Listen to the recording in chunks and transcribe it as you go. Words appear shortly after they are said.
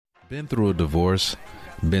Been through a divorce?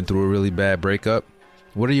 Been through a really bad breakup?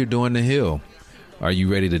 What are you doing to heal? Are you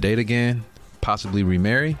ready to date again? Possibly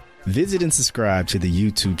remarry? Visit and subscribe to the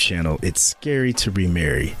YouTube channel It's Scary to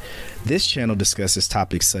Remarry. This channel discusses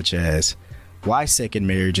topics such as why second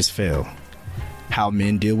marriages fail, how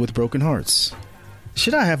men deal with broken hearts,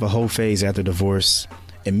 should I have a whole phase after divorce,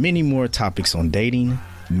 and many more topics on dating,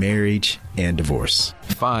 marriage, and divorce.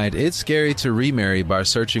 Find It's Scary to Remarry by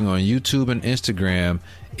searching on YouTube and Instagram,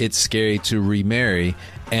 It's Scary to Remarry,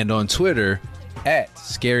 and on Twitter,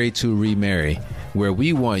 @Scary2Remarry, where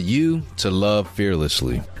we want you to love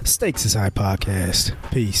fearlessly. Stakes is High Podcast.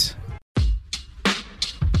 Peace.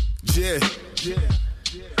 Yeah.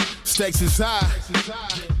 Stakes is high.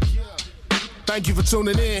 Thank you for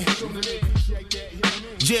tuning in.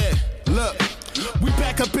 Yeah, look. We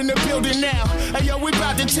back up in the building now. Hey yo, we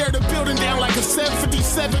about to tear the building down like a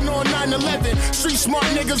 757 on 9/11. Street smart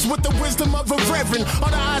niggas with the wisdom of a reverend. All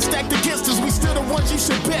the odds stacked against us, we still the ones you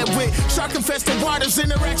should bet with. Shark infested waters,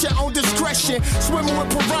 interact your own discretion. Swimming with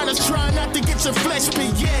piranhas, trying not to get your flesh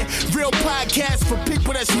bit. Yeah, real podcast for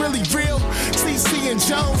people that's really real. CC and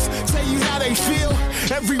Jones tell you how they feel.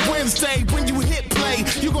 Every Wednesday when you hit play,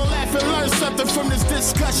 you gon' laugh and learn something from this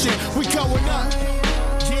discussion. We going up.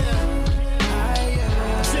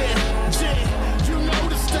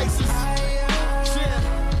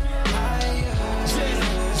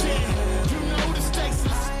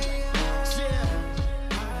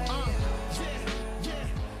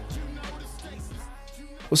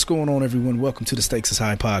 What's going on, everyone? Welcome to the Stakes is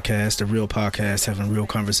High Podcast, a real podcast having real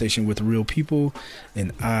conversation with real people.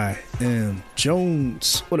 And I am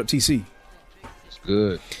Jones. What up, TC? It's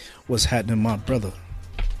good. What's happening, my brother?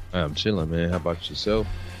 I'm chilling, man. How about yourself?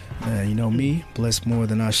 Man, you know me, blessed more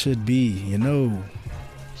than I should be, you know.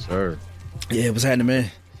 Sir. Yeah, what's happening,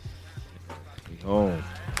 man? We home.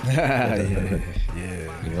 Yeah.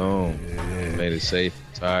 We home. Yeah. Made it safe,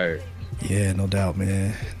 tired. Yeah, no doubt,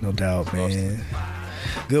 man. No doubt, man.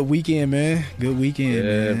 Good weekend, man. Good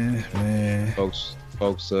weekend, man. Folks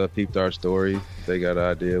peeped our story. They got an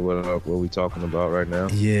idea what we talking about right now.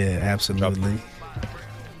 Yeah, absolutely.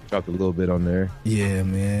 Dropped a little bit on there. Yeah,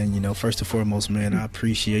 man. You know, first and foremost, man, I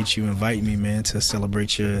appreciate you inviting me, man, to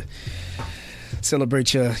celebrate your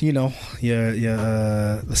you know,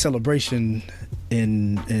 your celebration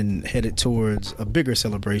and headed towards a bigger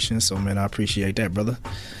celebration. So, man, I appreciate that, brother.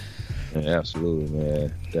 Yeah, absolutely,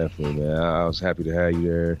 man. Definitely, man. I was happy to have you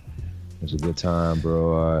there. It was a good time,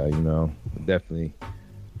 bro. You know, definitely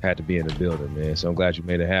had to be in the building, man. So I'm glad you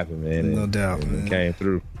made it happen, man. No doubt, man. Came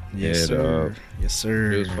through. Yes, sir. Yes,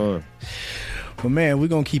 sir. It was fun. Well, man, we're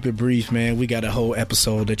going to keep it brief, man. We got a whole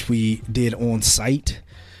episode that we did on site.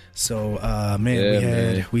 So,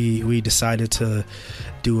 we decided to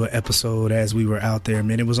do an episode as we were out there,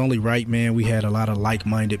 man. It was only right, man. We had a lot of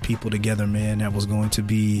like-minded people together, man. That was going to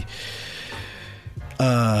be we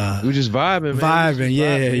were just vibing, man.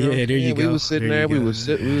 There you go. We was sitting there. We was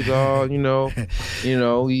all, you know,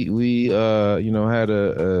 we had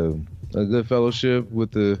a good fellowship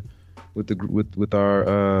with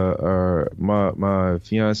my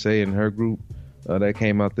fiance and her group that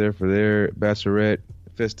came out there for their bachelorette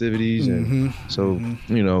festivities, and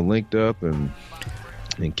you know, linked up and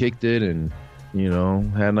kicked it, and you know,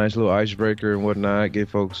 had a nice little icebreaker and whatnot, get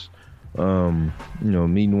folks you know,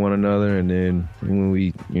 meeting one another. And then when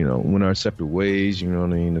we, you know, went our separate ways, you know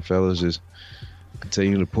what I mean, the fellas just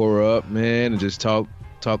continue to pour up, man, and just talk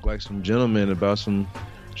like some gentlemen about some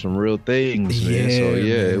real things, man. So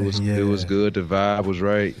it was good. The vibe was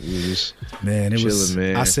right. It was chilling,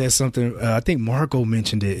 man. I said something. I think Marco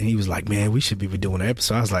mentioned it, and he was like, "Man, we should be doing an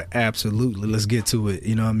episode." I was like, "Absolutely, let's get to it."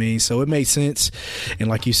 You know what I mean? So it made sense. And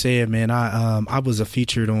like you said, man, I was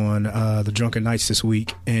featured on the Drunken Knights this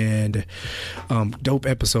week, and dope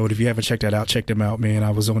episode. If you haven't checked that out, check them out, man. I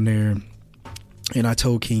was on there, and I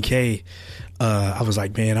told King K, I was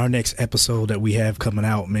like, "Man, our next episode that we have coming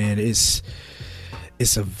out, man, it's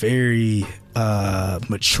a very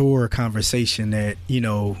mature conversation that, you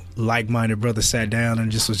know, like-minded brothers sat down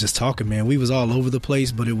and was just talking, man. We was all over the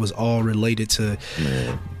place, but it was all related to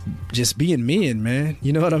just being men, man.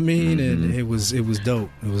 You know what I mean? And it was dope.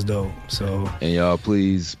 It was dope. So, and y'all,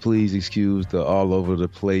 please excuse the all over the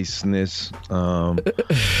placeness.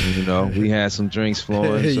 You know, we had some drinks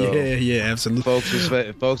flowing. So yeah,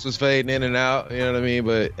 absolutely. Folks was fading in and out. You know what I mean?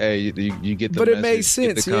 But hey, you get the but message, it made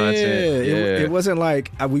sense. The content. It wasn't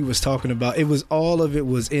like we was talking about. It was all of it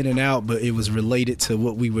was in and out, but it was related to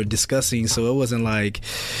what we were discussing. So it wasn't like,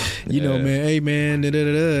 you know, man, hey man,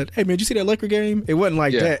 hey man, did you see that Laker game? It wasn't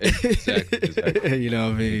like that. Exactly. You know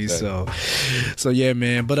what I mean? Exactly. So yeah,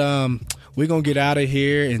 man. But we're going to get out of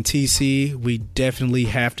here. And TC, we definitely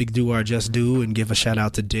have to do our just due and give a shout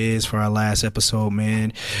out to Dez for our last episode,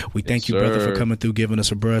 man. We thank you, brother, for coming through, giving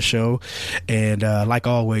us a brush show. And like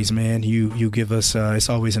always, man, you give us, it's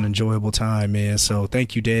always an enjoyable time, man. So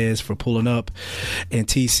thank you, Dez, for pulling up. And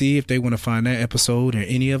TC, if they want to find that episode or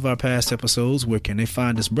any of our past episodes, where can they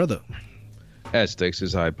find us, brother? At Stakes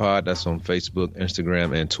is High Pod. That's on Facebook,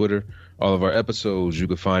 Instagram, and Twitter. All of our episodes you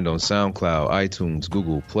can find on SoundCloud, iTunes,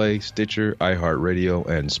 Google Play, Stitcher, iHeartRadio,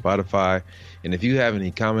 and Spotify. And if you have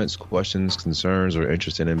any comments, questions, concerns, or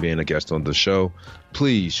interested in being a guest on the show,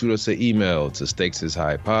 please shoot us an email to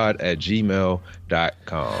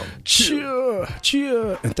stakesishighpod@gmail.com. Cheer.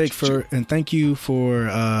 And thank you for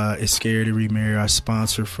It's Scary to Remarry, our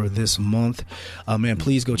sponsor for this month. Man,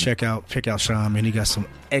 please go check out Sean, man. He got some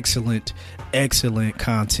excellent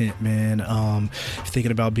content, man. If you're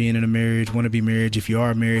thinking about being in a marriage, want to be married, if you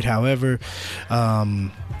are married, however,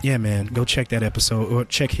 yeah, man, go check that episode or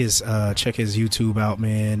check his YouTube out,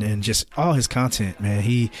 man, and just all his content, man.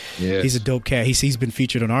 He's a dope cat. He's been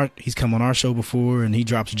featured on he's come on our show before, and he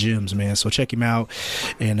drops gems, man. So check him out.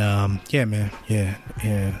 And yeah, man, yeah.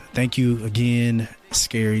 Thank you again,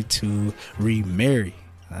 Scary to Remarry.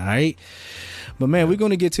 All right. But, man, we're going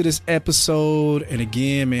to get to this episode. And,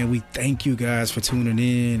 again, man, we thank you guys for tuning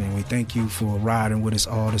in. And we thank you for riding with us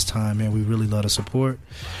all this time, man. We really love the support.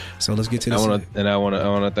 So let's get to this. I want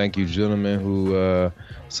to thank you, gentlemen, who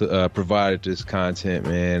provided this content,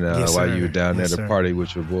 man, while you were down there to party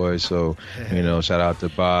with your boys. So, shout out to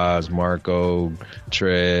Boz, Marco,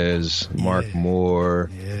 Trez, Mark Moore.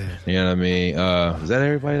 Yeah. You know what I mean? Is that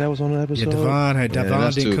everybody that was on the episode? Yeah,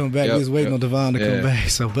 Devon didn't come back. We was waiting on Devon to come back.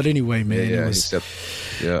 So, but anyway, man, Devon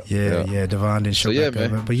didn't show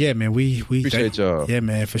back up. But yeah, man, we appreciate y'all. Yeah,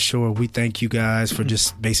 man, for sure. We thank you guys for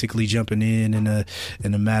just basically jumping in a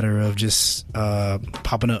matter of just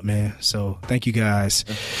popping up, man. So thank you guys.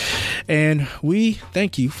 And we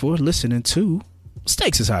thank you for listening to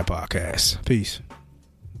Stakes is High Podcast. Peace.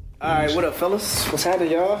 All right, what up, fellas? What's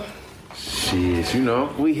happening, y'all? Shit,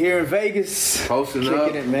 we here in Vegas, posting kicking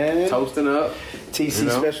up, it, man. Toasting up.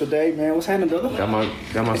 TC special day, man. What's happening, brother?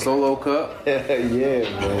 Got my solo cup. Yeah, man.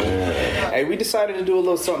 Hey, we decided to do a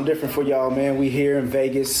little something different for y'all, man. We here in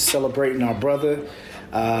Vegas celebrating our brother.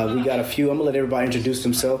 We got a few. I'm going to let everybody introduce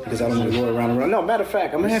themselves because I don't want to go around. No, matter of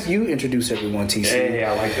fact, I'm going to have you introduce everyone, TC. Hey,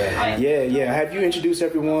 I like that. Yeah. Have you introduce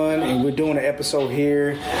everyone, and we're doing an episode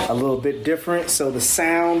here a little bit different. So the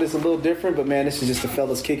sound is a little different, but, man, this is just the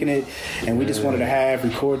fellas kicking it, and we just wanted to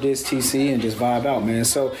record this, TC, and just vibe out, man.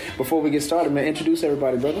 So before we get started, man, introduce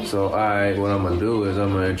everybody, brother. So, all right, what I'm going to do is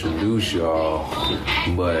I'm going to introduce y'all,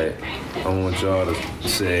 but I want y'all to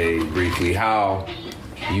say briefly how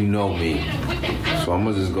you know me. So I'm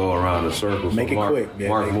going to just go around the circle. Make it quick. Yeah,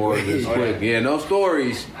 Mark Moore, just quick. Yeah, no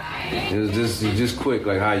stories. It's just quick,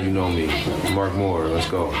 like how you know me. Mark Moore, let's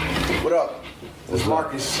go. What up? It's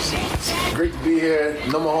Marcus. Great to be here.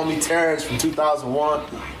 Know my homie Terrence from 2001.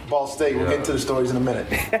 Ball State. We'll get into the stories in a minute.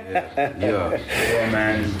 Yeah,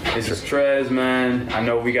 man. This is Trez, man. I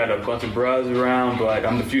know we got a bunch of bros around, but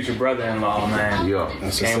I'm the future brother-in-law, man.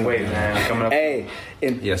 Can't wait, man. Coming up. Hey,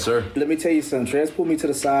 yes, sir. Let me tell you something. Trez pulled me to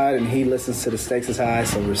the side, and he listens to the Stakes is High,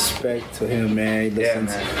 so respect to him, man. He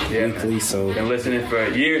listens weekly, so. Been listening for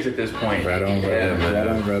years at this point. Right on, brother. Right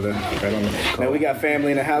on, brother. Now, we got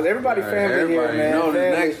family in the house. Everybody family here, man. Know family. The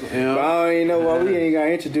next, But I don't even know why we ain't got to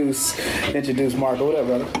introduce Marco. What up,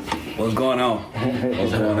 brother? What's going on?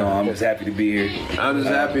 I'm just happy to be here. I'm just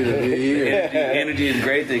happy to be here. The energy is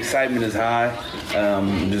great. The excitement is high.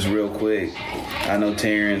 Just real quick, I know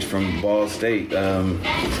Terrence from Ball State,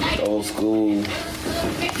 old school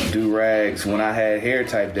do-rags when I had hair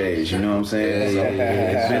type days, you know what I'm saying?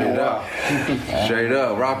 It's been a while. Straight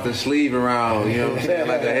up. Rock the sleeve around, you know what I'm saying?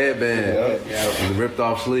 Like a headband. The ripped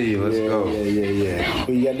off sleeve. Let's go. Yeah.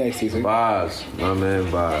 Who you got next season? Boz. My man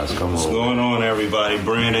Boz. Come on. What's going on, everybody?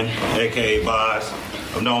 Brandon, a.k.a. Boz.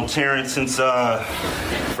 I've known Terrence since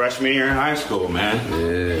freshman year in high school, man.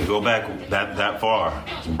 Yeah. Go back that far.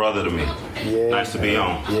 He's a brother to me. Yeah. Nice to be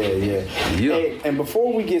on. Yeah. Hey, and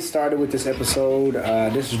before we get started with this episode,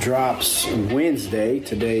 this drops Wednesday.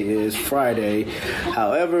 Today is Friday.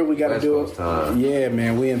 However, we got to do it. Yeah,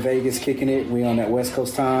 man. We in Vegas kicking it. We on that West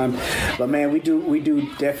Coast time. But man, we do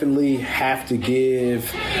definitely have to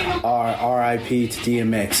give our RIP to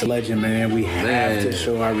DMX, a legend, man. We have to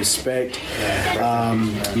show our respect.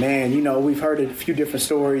 Man, you know, we've heard a few different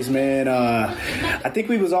stories, man. I think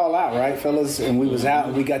we was all out, right, fellas? And we was out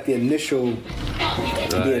and we got the initial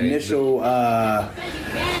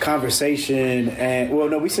conversation, and well,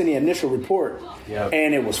 no, we sent the initial report,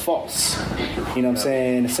 and it was false. You know what I'm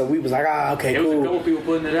saying? So we was like, okay, there cool. There was a couple people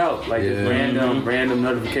putting it out, like just random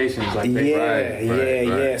notifications, like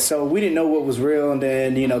yeah. So we didn't know what was real, and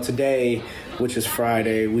then you know today, which is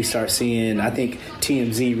Friday, we start seeing. I think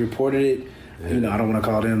TMZ reported it. You know, I don't want to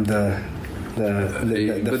call them the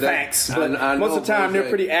facts, but I most of the time they're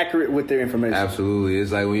pretty accurate with their information. Absolutely,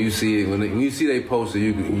 it's like when you see it, when you see they post it,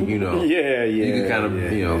 you know, you can kind of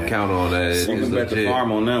count on that. It's bet the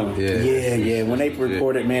farm on that one. Yeah. When they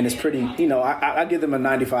report it, man, it's pretty. You know, I give them a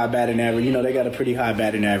 95 batting average. You know, they got a pretty high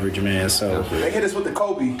batting average, man. So they hit us with the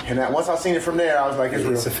Kobe, and once I seen it from there, I was like,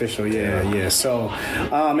 it's official. Yeah. So,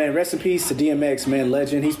 man, rest in peace to DMX, man,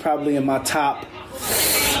 legend. He's probably in my top.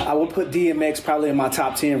 I would put DMX probably in my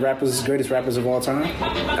top 10 greatest rappers of all time.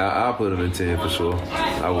 I'll put him in 10 for sure.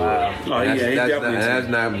 I would. That's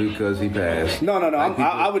not because he passed. No.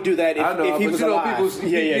 I would do that if he was alive.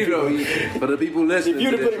 For the people listening, if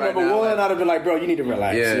you'd have put him number one, I'd have been like, bro, you need to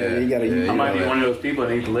relax. I might be one of those people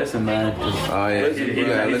that need to listen, man.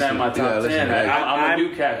 He's not in my top 10. I'm a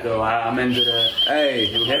new cat though. I'm into the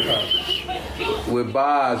hip hop. With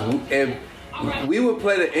Boz, and we would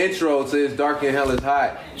play the intro to It's Dark and Hell is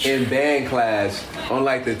Hot in band class on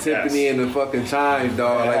like the timpani and the fucking chimes,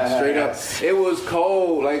 dog. Like straight up. It was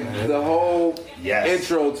cold. Like the whole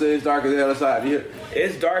intro to It's Dark and Hell is Hot.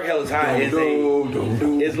 It's Dark Hell is Hot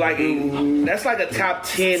it's like that's like a top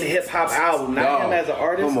 10 hip hop album. Not him as an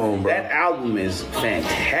artist. Come on, bro. That album is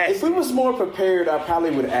fantastic. If we was more prepared, I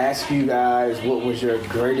probably would ask you guys what was your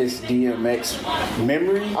greatest DMX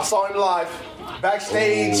memory. I saw him live.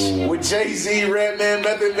 Backstage with Jay-Z, Redman,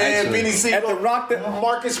 Method Man, Beanie Siegel at the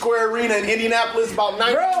Market Square Arena in Indianapolis, about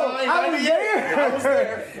 99. Bro, I was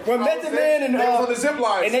there. When Method Man and they was on the zip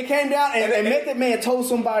lines, and they came down, and Method Man told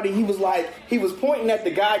somebody he was pointing at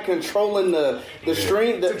the guy controlling the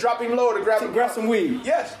string to drop him low to grab some weed.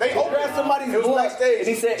 Yes, they grabbed somebody's blunt. Backstage. And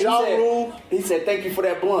he said, "Thank you for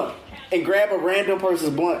that blunt." And grab a random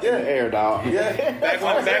person's blunt in the air, dog. Yeah. Back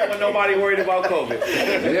when nobody worried about COVID.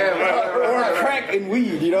 Or crack and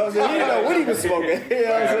weed, you know what I'm saying? You didn't know what he was smoking. You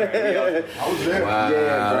know what I'm saying? I was there. Wow,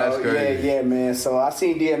 that's crazy. Yeah, man. So I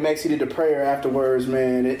seen DMX, he did the prayer afterwards,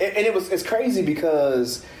 man. And it's crazy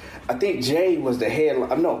because I think Jay was the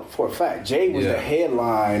headline. No, for a fact, Jay was the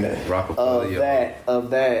headline of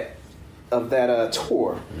that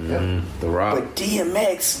tour. The Rock. But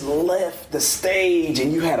DMX left the stage,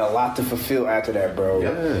 and you had a lot to fulfill after that, bro.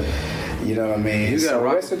 Yeah. You know what I mean? You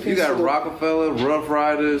got Rockefeller, Rough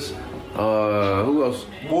Riders. Who else?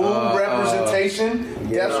 Representation.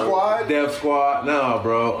 Def Squad. No,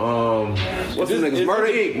 bro. What's the niggas?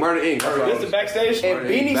 Murder Inc. This the backstage. And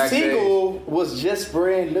Beanie Siegel was just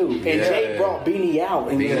brand new, and Jay brought Beanie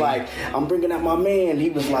out, and he was like, "I'm bringing out my man." He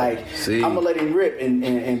was like, "I'm gonna let him rip," and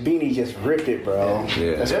Beanie just ripped it, bro.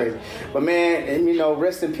 Yeah. That's crazy. But man, and you know,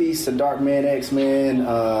 rest in peace to Dark Man X, man.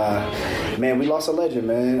 Man, we lost a legend,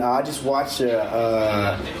 man. I just watched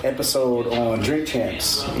a episode on Drink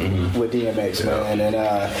Champs with DMX, man, and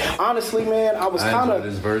honestly, man, I was kind of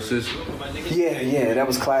his verses. Yeah, that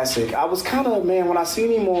was classic. I was kind of, man, when I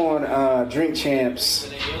seen him on Drink Champs,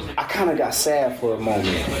 I kind of got sad for a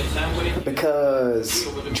moment because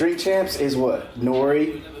Drink Champs is what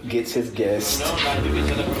Nori gets his guests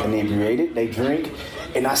inebriated, they drink.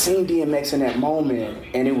 And I seen DMX in that moment,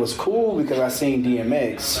 and it was cool because I seen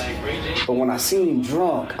DMX. But when I seen him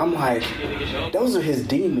drunk, I'm like, those are his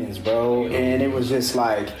demons, bro. And it was just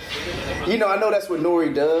like, you know, I know that's what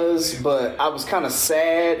Nori does, but I was kind of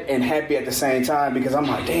sad and happy at the same time because I'm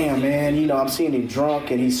like, damn, man, you know, I'm seeing him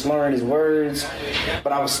drunk and he's slurring his words.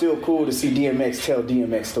 But I was still cool to see DMX tell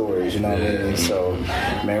DMX stories, you know what I mean? So,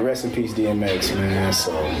 man, rest in peace, DMX, man.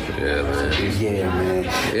 So, yeah, man.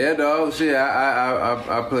 Yeah, dog. Shit,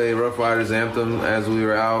 I played Rough Riders Anthem as we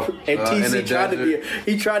were out. And TC tried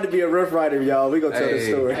to be a Rough Rider, y'all. We gonna tell the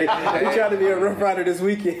story. He tried to be a Rough Rider this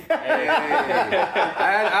weekend.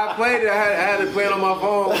 I played it. I had to play it on my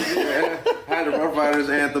phone. I had the Rough Riders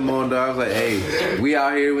Anthem on, dog. I was like, hey, we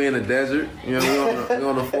out here, we in the desert. You know, we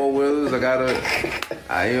on the 4-wheelers. I gotta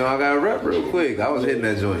rep real quick. I was hitting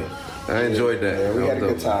that joint. I enjoed that. Yeah, we had a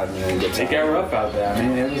good time, man. Good time. It got rough out there. I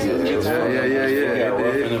mean, it was a good time. Yeah. It got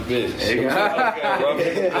rough in a bitch. It got rough,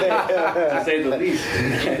 to say the least.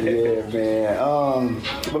 Yeah, man.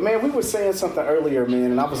 But man, we were saying something earlier,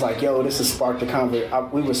 man, and I was like, "Yo, this has sparked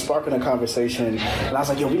we were sparking a conversation, and I was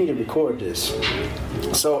like, "Yo, we need to record this."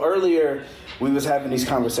 So earlier, we was having these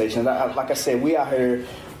conversations. Like I said, we're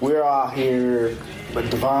out here, but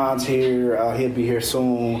Devon's here. He'll be here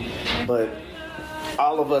soon, but.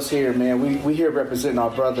 All of us here, man, we here representing our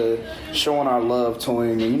brother, showing our love to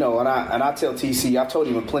him, and I tell TC, I've told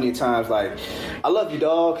him plenty of times, like, I love you,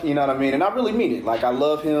 dog, you know what I mean, and I really mean it, like, I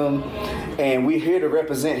love him, and we're here to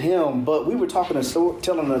represent him, but we were talking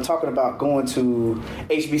about going to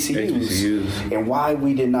HBCUs and why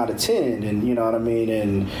we did not attend, and you know what I mean,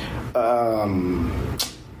 and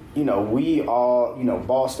we all,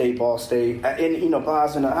 Ball State, and Boz,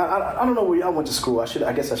 and I don't know where y'all went to school. I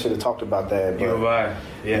guess I should have talked about that. U of I.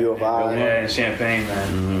 U of I. Yeah, Champaign,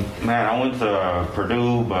 man. Mm-hmm. Man, I went to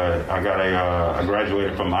Purdue, but I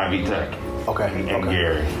graduated from Ivy Tech. Okay. In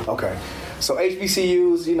Gary. Okay. So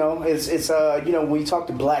HBCUs, it's when you talk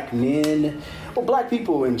to black men, or black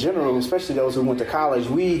people in general, especially those who went to college,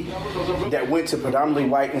 that went to predominantly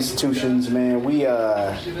white institutions, man, we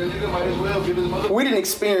didn't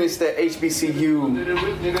experience that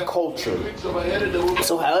HBCU culture.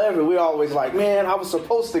 So, however, we're always like, man, I was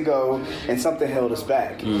supposed to go, and something held us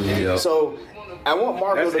back. Yep. So I want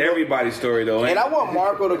Marco That's to go, everybody's story, though. and I want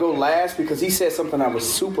Marco to go last because he said something that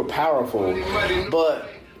was super powerful, but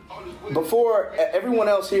before everyone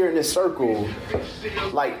else here in this circle,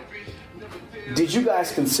 like, did you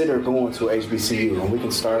guys consider going to HBCU? And we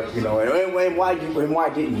can start, and why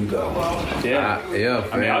didn't you go? Yeah.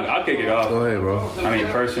 I mean, I'll kick it off. Go ahead, bro. I mean,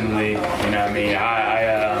 personally,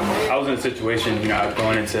 I was in a situation, I was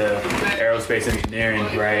going into aerospace engineering,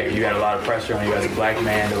 right? You got a lot of pressure on you as a black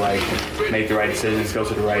man to, like, make the right decisions, go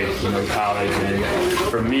to the right, college. And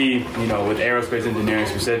for me, with aerospace engineering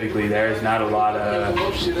specifically, there's not a lot of,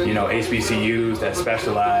 HBCUs that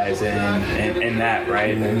specialize in that,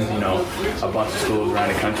 right? There's, a bunch of schools around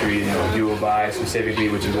the country, U of I specifically,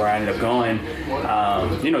 which is where I ended up going,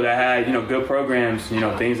 that had, good programs,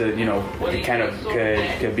 things that, kind of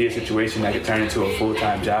could be a situation that could turn into a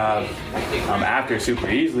full-time job after super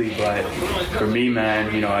easily. But for me,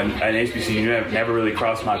 man, an HBCU never really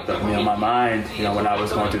crossed my mind, when I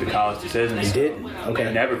was going through the college decisions. You didn't? Okay.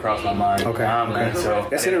 It never crossed my mind. Okay. So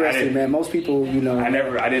that's interesting, man. Most people,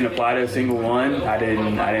 I didn't apply to a single one. I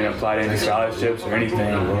didn't apply to any scholarships or anything,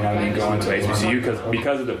 going to HBCU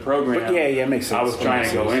because of the program. But yeah, makes sense. I was trying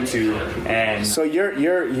to go into, and so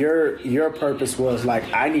your purpose was like,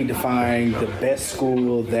 I need to find the best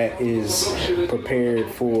school that is prepared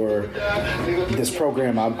for this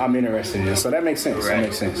program I'm interested in. So that makes sense. Right. That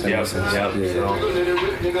makes sense. Yep.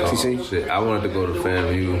 CC? Shit, I wanted to go to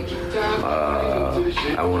FAMU.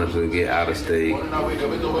 I wanted to get out of state. I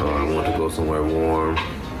wanted to go somewhere warm.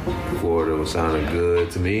 Florida was sounding good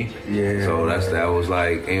to me. Yeah. So that was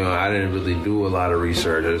like, I didn't really do a lot of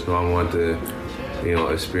research. I just know I wanted to,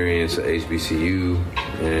 experience a HBCU,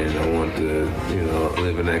 and I wanted to,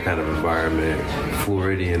 live in that kind of environment,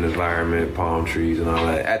 Floridian environment, palm trees and all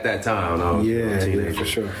that. At that time, when I was a teenager. Yeah, for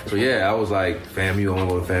sure. So yeah, I was like, FAMU, I want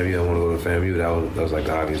to go to FAMU, I want to go to FAMU. That was like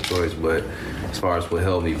the obvious choice. But as far as what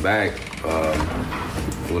held me back,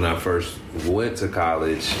 when I first went to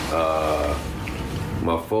college,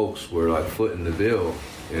 my folks were like footing the bill,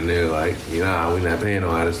 and they're like, we're not paying no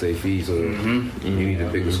out-of-state fees, so you need to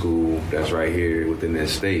pick a school that's right here within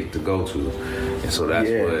this state to go to. And so that's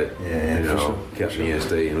what kept me in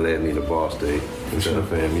state and led me to Ball State instead of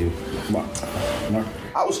FAMU.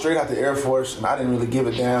 I was straight out the Air Force, and I didn't really give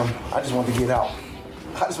a damn. I just wanted to get out.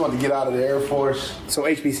 I just wanted to get out of the Air Force. So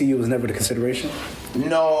HBCU was never the consideration?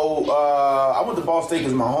 No, I went to Ball State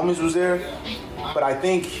because my homies was there. But I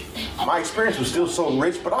think my experience was still so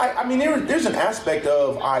rich. But I mean, there's an aspect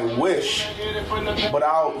of I wish. But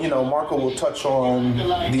Marco will touch on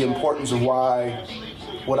the importance of why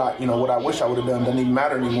what I wish I would have done doesn't even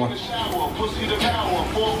matter anymore.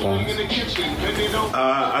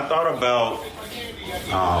 I thought about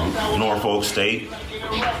Norfolk State,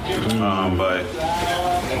 but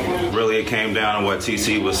really it came down to what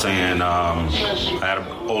TC was saying. I had an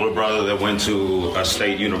older brother that went to a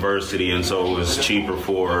state university, and so it was cheaper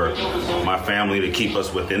for my family to keep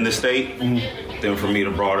us within the state than for me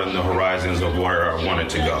to broaden the horizons of where I wanted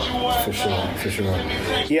to go. For sure.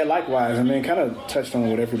 Yeah, likewise. I mean, kind of touched on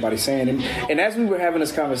what everybody's saying. And as we were having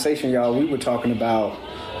this conversation, y'all, we were talking about,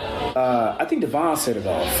 I think Devon set it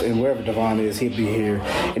off, and wherever Devon is, he'll be here.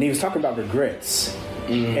 And he was talking about regrets.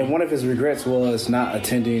 And one of his regrets was not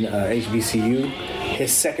attending HBCU.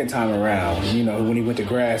 his second time around, you know, when he went to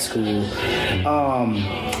grad school.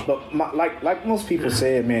 But like most people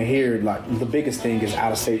said, man, here, like, the biggest thing is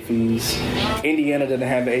out-of-state fees. Indiana doesn't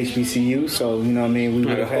have the HBCU, so, you know what I mean? We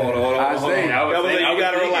would have had... Hold on. You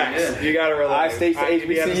gotta relax. You gotta relax. I-State's the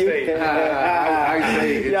HBCU?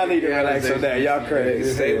 Y'all need to relax on that. Y'all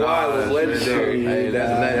crazy. Statewide legislature. Hey,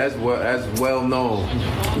 that's well known.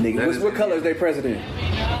 Nigga, what color is their president?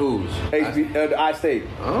 Who's? I-State.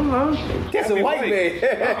 I don't know. That's a white man.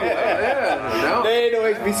 Yeah. There ain't no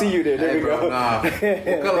HBCU there. There we go. Nah.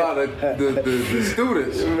 What color are the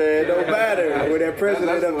students? Man, don't matter. When that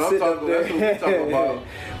president That's up sitting up there. That's what we're talking about.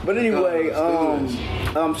 But anyway,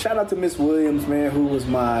 shout out to Miss Williams, man, who was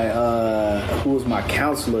my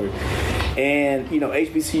counselor. And, you know,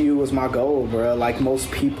 HBCU was my goal, bro. Like most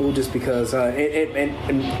people, just because.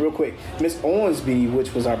 And real quick, Miss Owensby,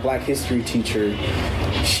 which was our Black History teacher,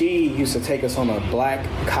 she used to take us on a Black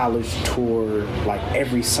college tour like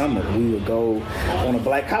every summer. We would go on a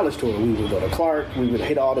Black college tour. We would go to Clark. We would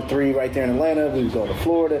hit all the three right there in Atlanta. We would go to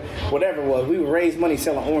Florida, whatever it was. We would raise money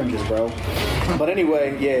selling oranges, bro. But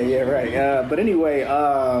anyway, right. But anyway,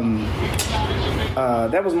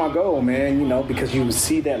 that was my goal, man, you know, because you would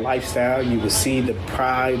see that lifestyle, you would see the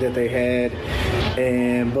pride that they had.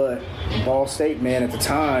 But Ball State, man, at the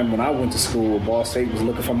time when I went to school, Ball State was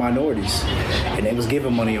looking for minorities, and they was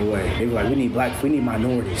giving money away. They were like, we need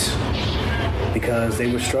minorities, because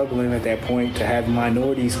they were struggling at that point to have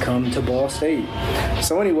minorities come to Ball State.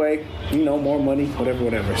 So anyway, you know, more money,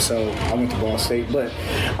 whatever. So I went to Ball State. But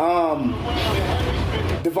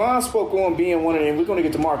Devon spoke on being one of, and we're going to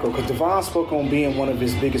get to Marco, because Devon spoke on being one of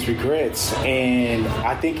his biggest regrets, and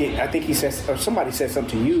I think he said, or somebody said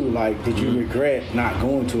something to you, like, did you regret not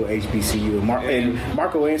going to an HBCU? And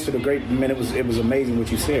Marco answered a great, man, it was amazing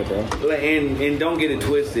what you said, bro. And don't get it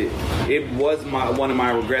twisted. It was one of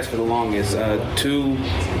my regrets for the longest. Two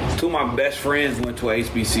of my best friends went to a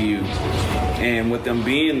HBCU, and with them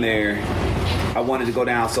being there, I wanted to go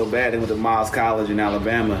down so bad. They went to Miles College in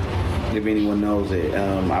Alabama, if anyone knows it.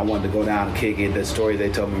 I wanted to go down and kick it. The stories they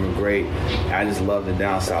told me were great. I just loved the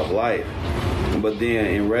down south life. But then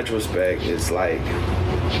in retrospect, it's like,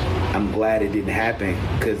 I'm glad it didn't happen,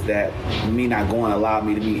 because that me not going allowed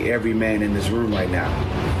me to meet every man in this room right now.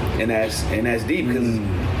 And that's deep, because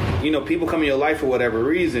you know, people come in your life for whatever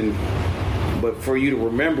reason, but for you to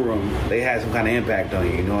remember them, they had some kind of impact on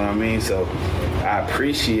you. You know what I mean? So I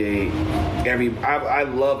appreciate I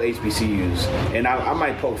love HBCUs, and I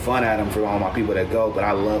might poke fun at them for all my people that go, but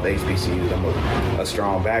I love HBCUs. I'm a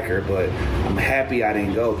strong backer, but I'm happy I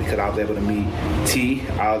didn't go, because I was able to meet T,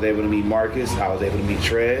 I was able to meet Marcus, I was able to meet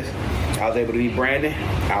Trez, I was able to meet Brandon,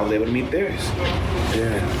 I was able to meet theirs.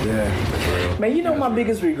 Yeah. Man, you know my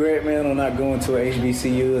biggest regret, man, on not going to a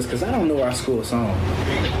HBCU is because I don't know our school song.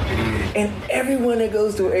 And everyone that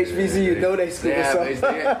goes to a HBCU know their school song.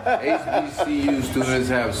 HBCU students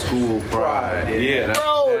have school pride. Yeah.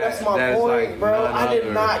 Bro, that's my point, like, bro. I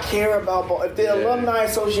did not care about ball. If the Alumni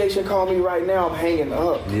Association called me right now, I'm hanging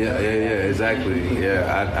up. Yeah, exactly.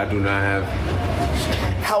 Yeah, I do not have...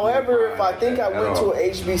 However, if I think I went to a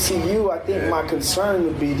HBCU, I think my concern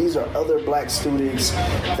would be these are other black students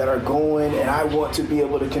that are going, and I want to be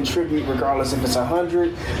able to contribute regardless if it's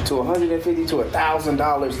 $100 to $150 to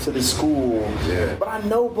 $1,000 to the school. Yeah. But I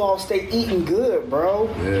know Ball State eating good, bro.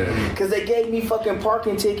 Yeah. Because they gave me fucking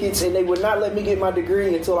parking tickets, and they would not let me get my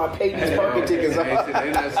degree until I paid these parking tickets.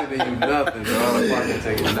 They're not sending you nothing, bro. Parking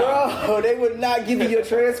tickets. Bro, they would not give you your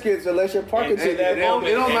transcripts unless your parking ticket. It don't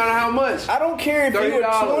matter how much. I don't care if you were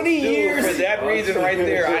 20 years. For that reason right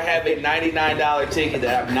there, I have a $99 ticket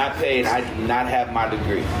that I've not paid. I do not have my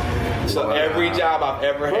degree. So every job I've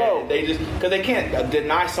ever had, they just, because they can't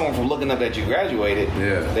deny someone from looking up that you graduated.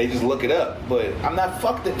 Yeah. They just look it up. But I'm not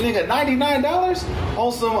fucked it. Nigga, $99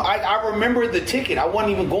 on some, I remember the ticket. I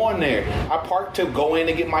wasn't even going there. I parked to go in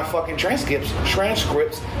and get my fucking transcripts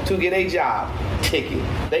to get a job ticket.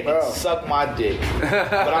 They can suck my dick.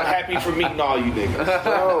 But I'm happy for meeting all you niggas.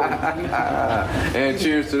 Bro. And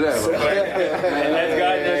cheers to that.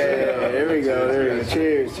 There we go.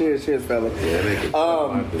 Cheers, fellas.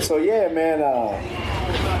 So yeah, man.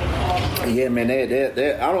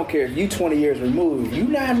 I don't care if you 20 years removed. You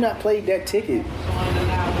have not played that ticket.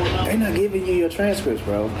 They're not giving you your transcripts,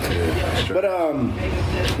 bro.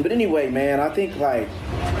 But anyway, man. I think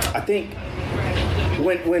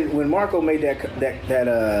when Marco made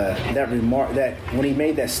that remark, that when he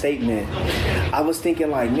made that statement, I was thinking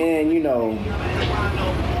like, man, you know,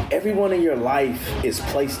 everyone in your life is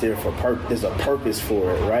placed there for there's a purpose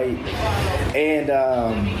for it, right? And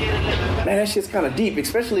man, that shit's kind of deep,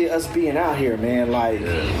 especially us being out here, man. Like,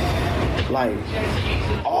 like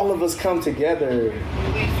all of us come together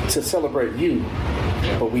to celebrate you.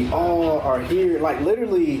 But we all are here, like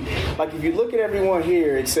literally, like if you look at everyone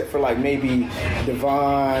here, except for like maybe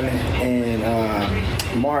Devon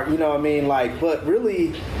and Mark, you know what I mean? Like, but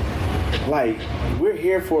really, like we're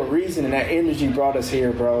here for a reason, and that energy brought us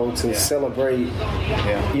here, bro, to celebrate,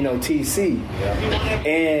 you know, TC.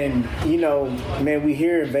 And you know, man, we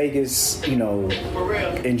here in Vegas, you know,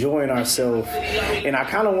 enjoying ourselves. And I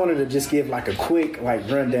kind of wanted to just give like a quick like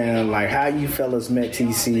rundown, like how you fellas met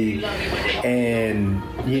TC, and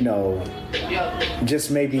you know,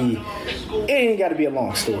 just maybe it ain't got to be a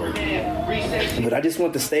long story, but I just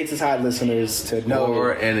want the Stakes is High listeners to know.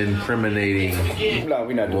 Or an incriminating. No,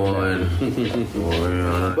 we're not doing that.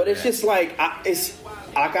 But it's just like it's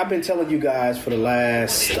like I've been telling you guys for the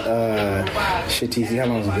last shit, TC, how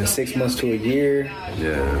long has it been? 6 months to a year.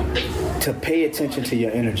 Yeah. To pay attention to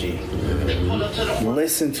your energy.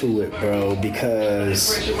 Listen to it, bro,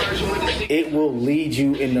 because it will lead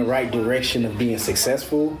you in the right direction of being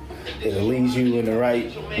successful. It'll lead you in the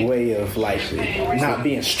right way of like not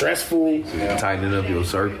being stressful. Tightening up your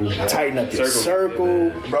circle. Tighten up your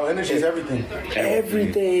circle. Bro, energy is everything.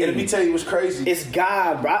 Everything. And let me tell you what's crazy. It's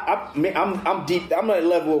God, bro. I'm deep. I'm at a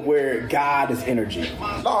level where God is energy.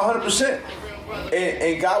 No, 100%.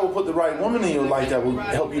 And God will put the right woman in your life that will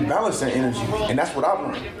help you balance that energy. And that's what I've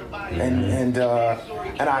learned. And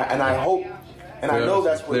I hope. And I know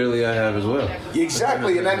that's what... Clearly I have as well.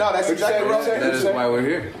 Exactly. And that's exactly what I'm saying. That is why we're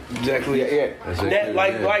here. Exactly. Yeah. That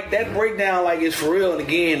like that breakdown, like it's for real. And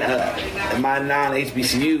again, my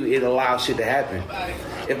non-HBCU, it allows shit to happen.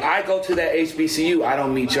 If I go to that HBCU, I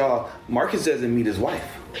don't meet y'all. Marcus doesn't meet his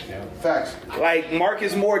wife. Facts. Like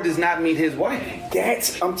Marcus Moore does not meet his wife.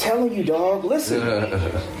 I'm telling you, dog. Listen.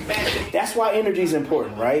 That's why energy is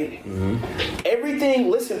important, right? Mm-hmm. Everything.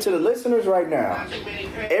 Listen to the listeners right now.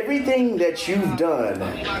 Everything that you've done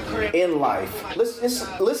in life. Listen.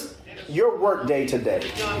 Your work day today.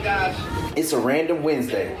 It's a random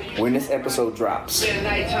Wednesday when this episode drops.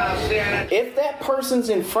 If that person's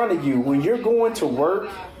in front of you when you're going to work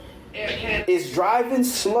is driving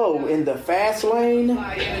slow in the fast lane,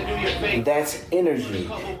 that's energy.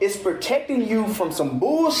 It's protecting you from some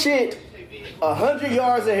bullshit 100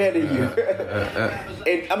 yards ahead of you.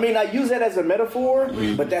 And I mean, I use that as a metaphor,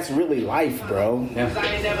 but that's really life, bro. Yeah.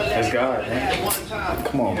 That's God, man.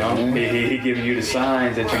 Come on, man. He giving you the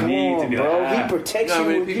signs that you need to be bro. like, He protects you.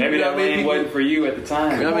 Maybe that lane wasn't for you at the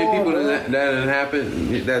time. You know how many people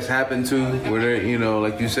that's happened to, where they're, you know,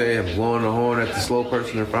 like you say, have blown the horn at the slow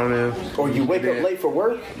person in front of them. Or you wake up late for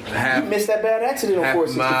work, you missed that bad accident on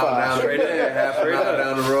 465. Half a mile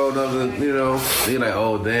down the road, you know, you're like,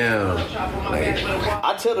 oh, damn.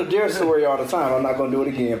 I tell the deer story all the time. I'm not going to do it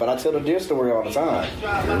again, but I tell the deer story all the time.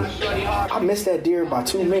 I missed that deer by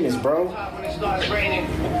 2 minutes, bro. 2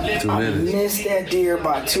 minutes. I missed that deer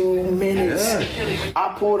by 2 minutes. Yeah.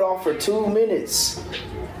 I pulled off for 2 minutes.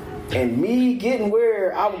 And me getting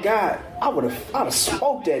where I would have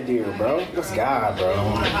smoked that deer, bro. That's God, bro.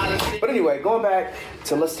 But anyway, going back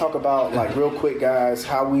to let's talk about, like, real quick, guys,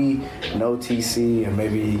 how we know TC, and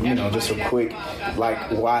maybe, you know, just a quick, like,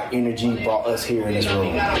 why energy brought us here in this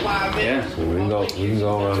room. Yeah, so we can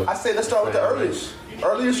go around. I say let's start with the earliest.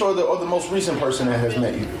 Earliest or the most recent person that has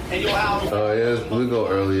met you? Oh, yes, we go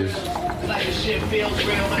earliest. Hey,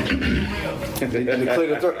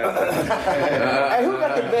 who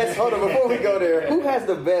got the best? Hold on, before we go there, who has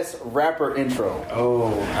the best rapper intro?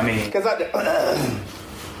 Oh, I mean, because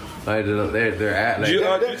they're at like you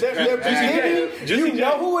know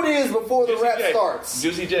who it is before the rap starts.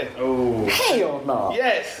 Juicy J. Oh, hell no.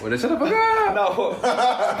 Yes. Well, shut the fuck up. No.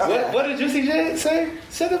 what did Juicy J say?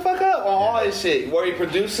 Shut the fuck up on all this shit. Where he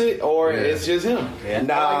produce it or it's just him. Yeah.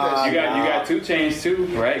 Nah. You got 2 Chainz too,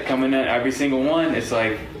 right? Coming in every single one. It's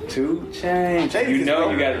like 2 Chainz. You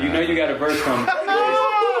know you got a verse coming.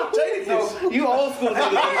 You old school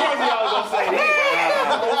niggas. Y'all gonna say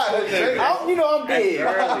You know I'm big.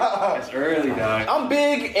 That's early, dog. I'm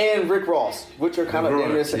big and Rick Ross, which are kind of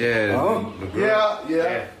damn near same. Yeah.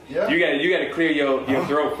 You got to clear your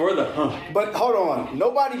throat for the But hold on,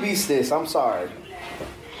 nobody beats this. I'm sorry.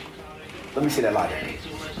 Let me see that lighter.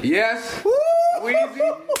 Yes.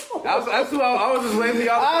 Weezy. That's who I was just waiting for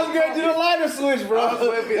y'all. I was gonna do the lighter switch, bro.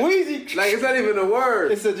 Weezy. Like, it's not even a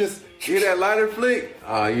word. It's a just get that lighter flick.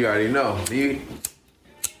 You already know. Yep.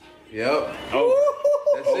 Oh.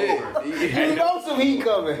 That's it. You know some heat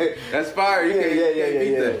coming. That's fire. You can't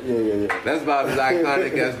beat that. Yeah. That's about as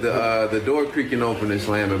iconic as the door creaking open and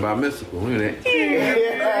slamming by Mystical. Look at that.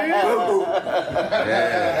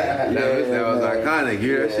 That was iconic. You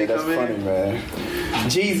hear that shit that's coming funny, in? man.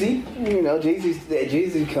 Jeezy,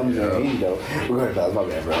 Jeezy comes in. You know, we're going to my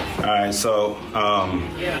bad, bro. All right, so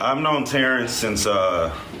I've known Terrence since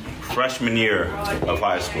freshman year of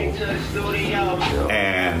high school,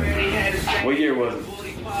 and what year was it?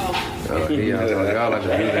 Y'all like to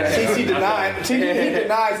be that. He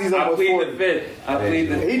denies he's almost 40.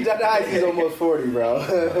 He denies he's almost 40, bro.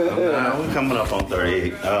 We're coming up on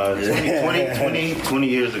 38. 20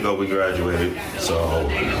 years ago we graduated, so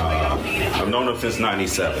I've known him since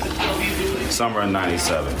 97, summer of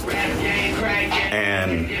 97.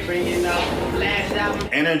 And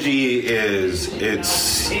energy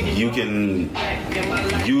you can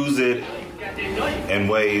use it in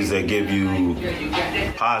ways that give you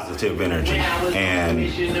positive energy.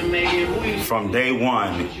 And from day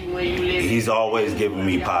one, he's always given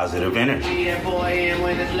me positive energy.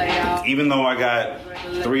 Even though I got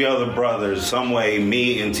 3 other brothers, some way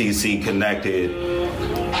me and TC connected,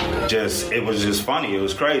 it was just funny, it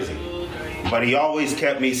was crazy. But he always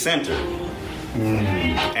kept me centered.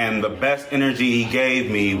 And the best energy he gave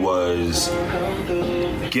me was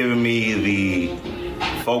giving me the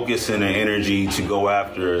focus and the energy to go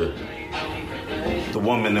after the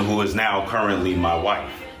woman who is now currently my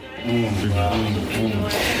wife. You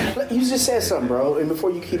just said something, bro, and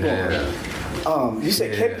before you keep on, you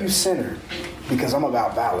said kept you centered because I'm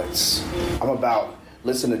about balance. I'm about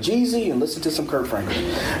listen to Jeezy and listen to some Kirk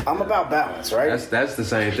Franklin. I'm about balance, right? That's the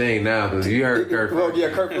same thing now because you heard Kirk. Well, yeah,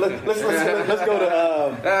 Kirk. Let's go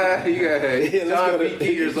to you got John P.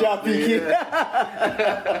 Key or John P. Key.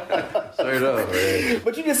 Straight up, man.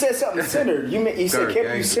 But you just said something centered. You said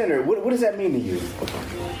kept you centered. What does that mean to you?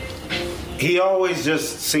 He always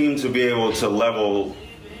just seemed to be able to level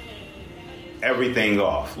everything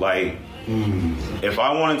off. Like, if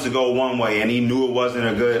I wanted to go one way and he knew it wasn't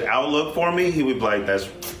a good outlook for me, he would be like,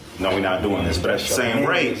 no, we're not doing this. But at the same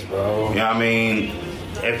rate, you know what I mean?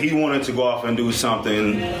 If he wanted to go off and do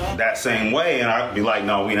something that same way, and I'd be like,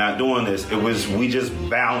 no, we're not doing this. We just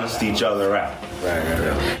balanced each other out.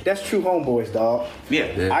 Right. That's true homeboys, dog.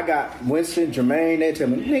 Yeah. I got Winston, Jermaine, they tell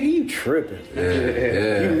me, nigga, you tripping.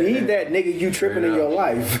 Yeah. You need that nigga you tripping in your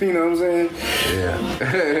life. You know what I'm saying?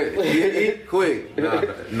 Yeah. Quick. No,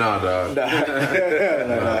 dog. No,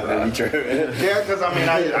 you tripping. Yeah, because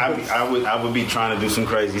I would be trying to do some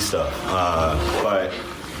crazy stuff. But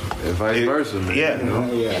and vice versa, man. Yeah.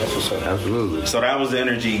 Yeah, that's what's up. Absolutely. So that was the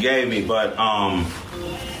energy he gave me, but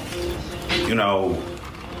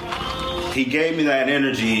he gave me that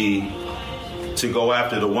energy to go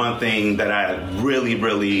after the one thing that I really,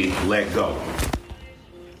 really let go.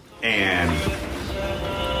 And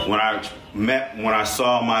when I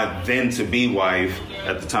saw my then to be wife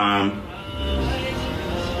at the time,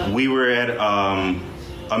 we were at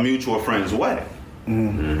a mutual friend's wedding.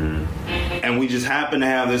 Mm-hmm. And we just happened to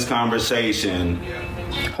have this conversation.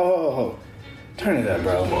 Oh, turn it up,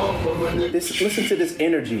 bro. Listen to this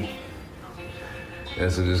energy. He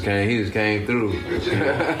just came through.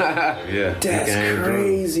 Yeah. That's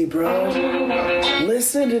crazy, bro.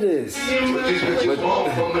 Listen to this.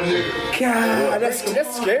 God, that's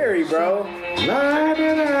scary, bro.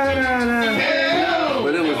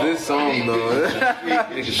 But it was this song, though.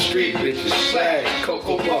 Street bitches, swag,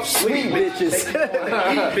 Cocoa Puff, Sweet bitches.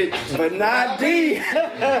 But not D.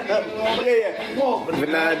 Yeah. But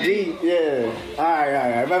not D. Yeah. All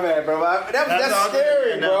right. My bad, bro. That's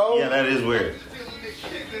scary, bro. Yeah, that is weird.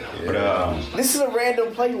 But this is a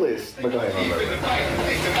random playlist. But go ahead.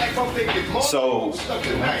 So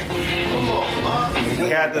we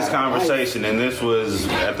had this conversation, and this was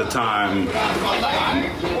at the time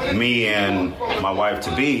me and my wife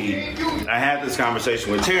to be. I had this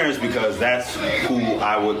conversation with Terrence because that's who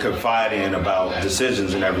I would confide in about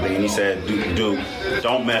decisions and everything. And he said, "Dude,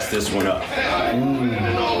 don't mess this one up.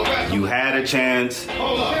 You had a chance.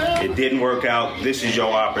 It didn't work out. This is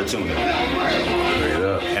your opportunity."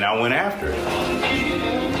 And I went after it.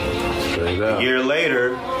 A year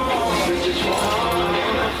later,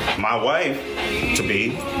 my wife to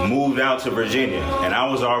be moved out to Virginia, and I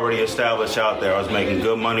was already established out there. I was making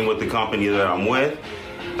good money with the company that I'm with,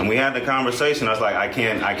 and we had the conversation. I was like, I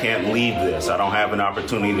can't leave this. I don't have an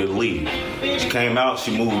opportunity to leave. She came out.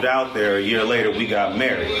 She moved out there. A year later, we got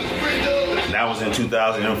married. And that was in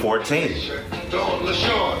 2014.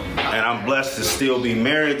 And I'm blessed to still be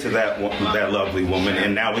married to that lovely woman.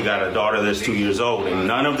 And now we got a daughter that's 2 years old. And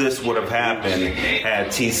none of this would have happened had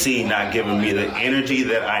TC not given me the energy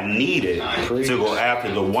that I needed to go after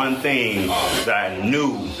the one thing that I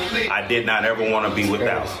knew I did not ever want to be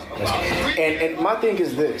without. And my thing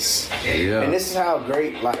is this, and this is how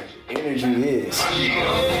great energy is.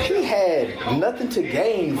 He had nothing to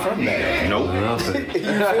gain from that. Nope. You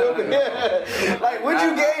feel me? Like, what'd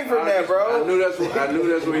you gain from that, bro? I knew that's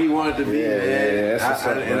where he wanted to be. Yeah, that's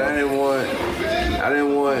I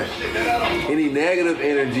didn't want any negative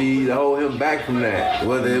energy to hold him back from that.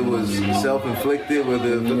 Whether it was self-inflicted,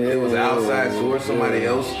 whether it was outside source, somebody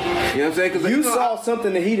else. You know what I'm saying? Cause you saw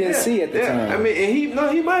something that he didn't see at the time. I mean, and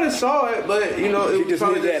he might have saw it, but it was just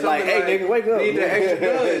probably that like, hey, nigga, wake up. Need the extra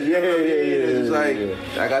good. It's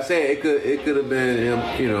like I said, it could have been him,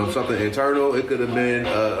 something internal. It could have been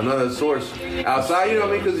another source outside. You know what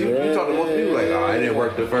I mean? Because you talk to most people like, oh, it didn't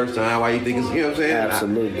work the first time. Why you think it's, you know what I'm saying?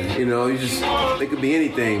 Absolutely. It could be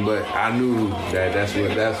anything, but I knew that that's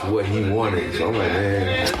what he wanted. So I'm like,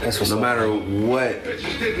 man, no matter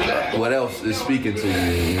what else is speaking to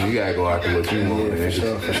you, you gotta go after what you want. Man. You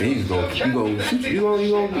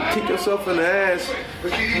gonna kick yourself in the ass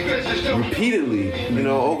repeatedly,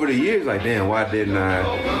 over the years. Like, damn, why didn't I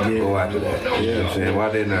go after that? You know what I'm saying? Why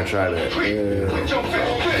didn't I try that? Yeah,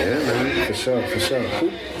 man. For sure.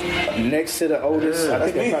 Next to the oldest,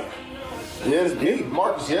 I think it's me,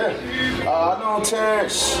 Marcus, I know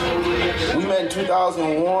Terrence. We met in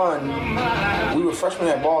 2001. We were freshmen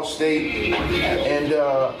at Ball State. And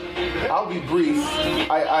I'll be brief.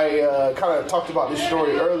 I kind of talked about this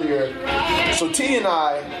story earlier. So T and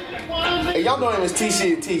I, and y'all know him as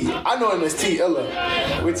TC and T. I know him as T Illa,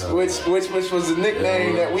 which was the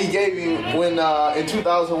nickname that we gave him when in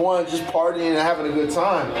 2001, just partying and having a good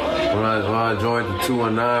time. When I joined the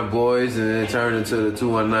 219 boys and it turned into the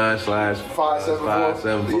 219/574.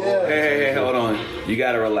 Yeah. Hey, hold on. You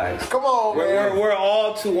gotta relax. Come on, man. We're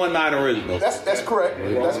all 219 originals. That's correct.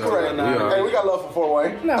 That's correct. Hey, we got love for Fort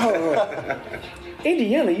Wayne. No, hold on.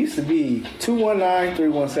 Indiana used to be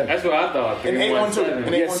 219-317. That's what I thought. And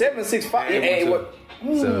 812. Yeah, 765.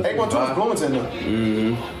 812 is Bloomington though.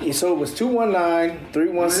 Mm-hmm. So it was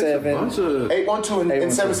 219-317. 812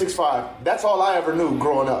 and 765. That's all I ever knew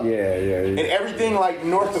growing up. Yeah. And everything like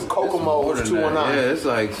north of Kokomo was 219. Yeah, it's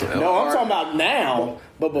like no, I'm talking about now.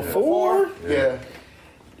 But before, yeah.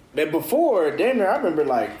 But before, damn near, I remember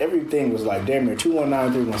like everything was like damn near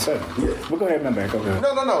 219-317. Yeah. But go ahead, man, back. Okay.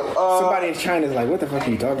 No. Somebody in China is like, what the fuck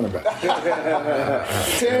are you talking about?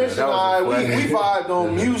 Terrence and I, we vibed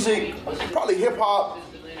on music, probably hip hop,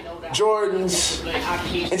 Jordans,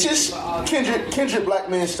 and just kindred black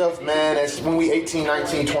men stuff, man. That's when we 18,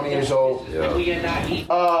 19, 20 years old. Yeah.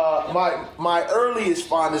 My earliest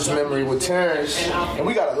fondest memory with Terrence, and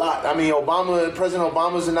we got a lot. I mean, President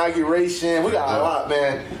Obama's inauguration, we got a lot,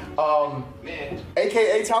 man.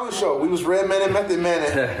 AKA Talent Show. We was Red Man and Method Man.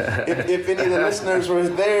 If any of the listeners were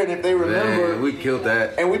there and if they remember, man, we killed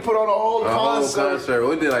that. And we put on a whole concert.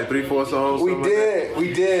 We did like 3-4 songs. We did.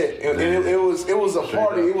 And it was a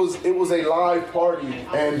party. It was a live party,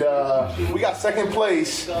 and we got second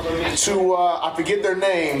place to I forget their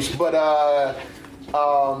names, but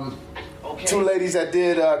two ladies that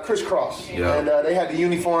did Crisscross, and they had the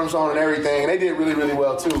uniforms on and everything, and they did really, really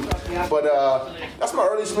well too. But that's my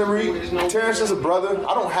earliest memory. Terrence is a brother.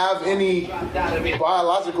 I don't have any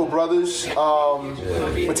biological brothers,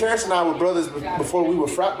 but Terrence and I were brothers before we were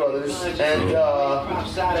frat brothers. And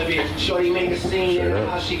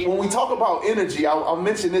when we talk about energy, I'll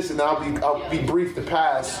mention this, and I'll be brief to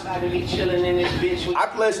pass. I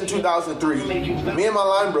pledged in 2003. Me and my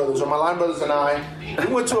line brothers and I,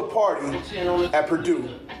 we went to a party at Purdue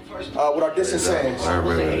with our distant sayings,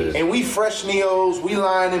 and we fresh neos, we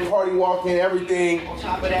line and party walking, everything.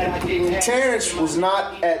 Terrence was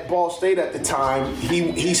not at Ball State at the time.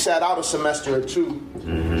 He sat out a semester or two.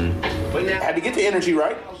 Had to get the energy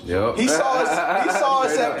right. Yep. He saw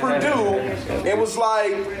us at Purdue and was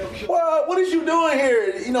like, "Well, what is you doing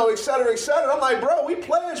here?" Et cetera, et cetera. I'm like, "Bro, we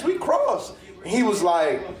pledged, we crossed." And he was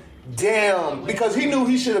like, damn, because he knew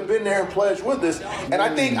he should have been there and pledged with us. And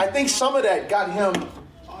I think some of that got him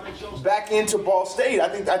back into Ball State. I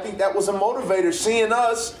think that was a motivator, seeing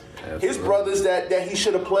us, his brothers that he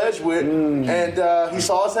should have pledged with, and he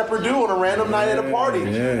saw us at Purdue on a random night at a party,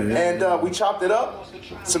 and we chopped it up.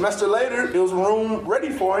 Semester later, there was a room ready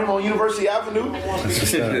for him on University Avenue,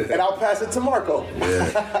 and I'll pass it to Marco.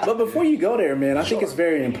 But before you go there, man, I think it's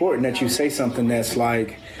very important that you say something that's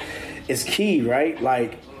like, it's key, right?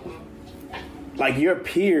 Like like your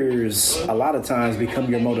peers a lot of times become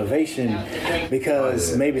your motivation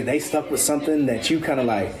because maybe they stuck with something that you kind of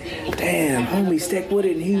like, damn, homie stuck with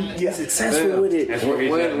it and he's successful with it.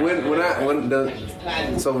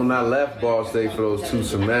 When I left Ball State for those 2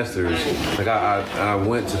 semesters, like I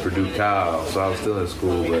went to Purdue Cal, so I was still in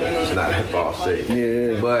school, but it's not at Ball State.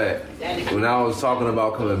 Yeah. But when I was talking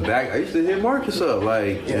about coming back, I used to hit Marcus up,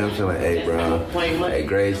 like, you know what I'm saying, like, hey, bro, hey,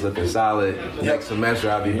 grades looking solid. Next semester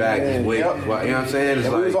I'll be back. Just wait. You know what I'm saying? It's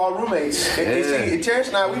and like, we was all roommates. And Terrence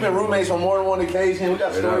and I, we've been roommates on more than one occasion. We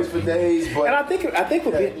got stories for days. But and I think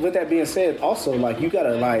with that being said, also, like, you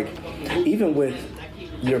gotta, like, even with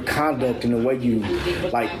your conduct and the way you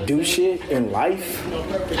like do shit in life,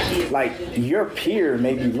 like your peer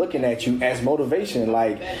may be looking at you as motivation,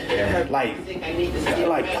 like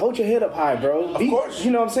hold your head up high, bro. Of course.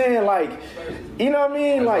 You know what I'm saying? Like, you know what I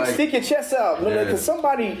mean? Like stick your chest out, yeah. because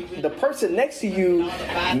the person next to you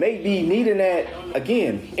may be needing that,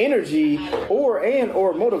 again, energy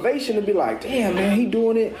or motivation to be like, damn man, he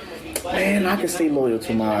doing it. Man, I can stay loyal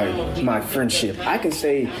to my friendship. I can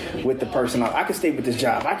stay with the person. I can stay with this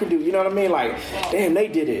job. I can do, you know what I mean? Like, damn, they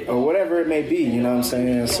did it, or whatever it may be. You know what I'm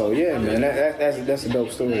saying? So yeah, man, that's a dope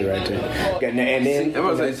story right there. And then I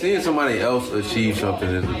was like, seeing somebody else achieve something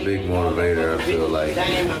is a big motivator. I feel like,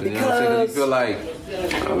 you know what I'm saying? You feel like,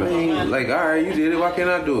 I mean, like, all right, you did it. Why can't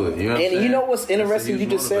I do it? You know what I'm saying? You know what's interesting? You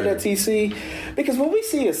just said that, TC, because when we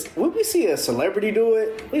see a celebrity do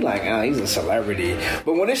it, we like, he's a celebrity.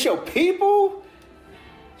 But when it's your people,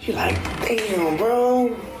 you're like, damn,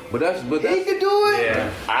 bro. But that's he can do it.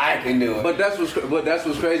 Yeah. I can do it. But that's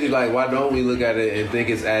what's crazy. Like, why don't we look at it and think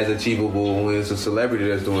it's as achievable when it's a celebrity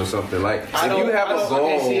that's doing something? Like, if you have a goal, I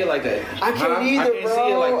can't see it like that. I can't either, bro.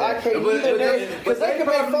 See it like that. I can't either. Because they can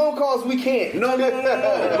make phone calls, we can't. No.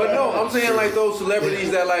 But no, I'm saying like those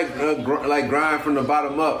celebrities that like grind from the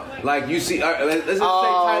bottom up. Like you see, let's just say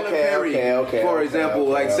Tyler Perry, for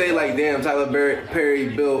example. Say like, damn, Tyler Perry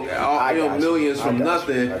built millions from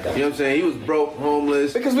nothing. You know what I'm saying? He was broke,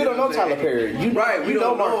 homeless. Because we don't know Tyler Perry. We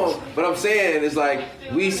don't know him. But I'm saying it's like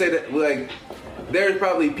we say that like there's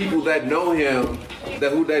probably people that know him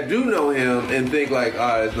that do know him and think like,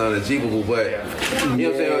 it's not achievable. But you know what I'm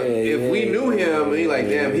saying? If we knew him and he like,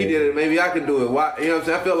 damn, he did it, maybe I could do it. Why? You know what I'm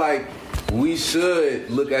saying? I feel like we should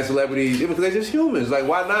look at celebrities because they're just humans. Like,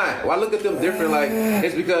 why not? Why look at them different? Like,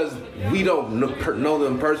 it's because we don't know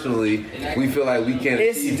them personally. We feel like we can't.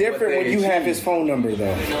 It's different when you have his phone number,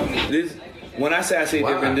 though. When I say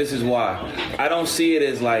different, this is why. I don't see it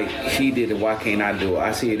as like, he did it, why can't I do it?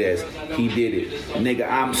 I see it as, he did it. Nigga,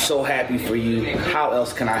 I'm so happy for you. How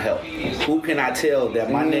else can I help? Who can I tell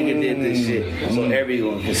that my nigga did this shit so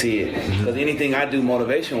everyone can see it? Because anything I do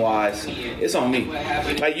motivation-wise, it's on me.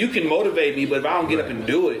 Like, you can motivate me, but if I don't get up and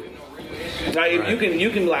do it, like, if you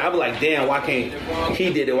can like, I'll be like, damn, why can't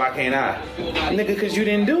he did it, why can't I? Nigga, because you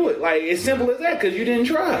didn't do it. Like, it's simple as that, because you didn't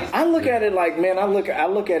try. I look at it like, man, I look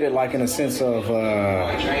at it like in a sense of,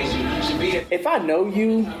 if I know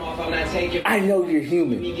you, I know you're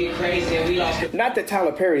human. Not that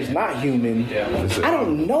Tyler Perry's not human. I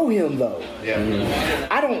don't know him, though.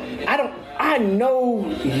 I know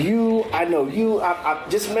you. I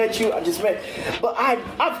just met you. But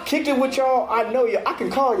I've kicked it with y'all. I know you. I can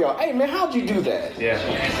call y'all. Hey, man, how'd you do that? Yeah.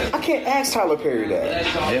 I can't ask Tyler Perry that.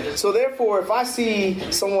 Yeah. So therefore, if I see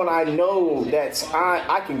someone I know that's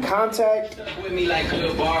I can contact,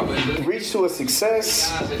 reach to a success,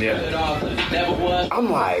 I'm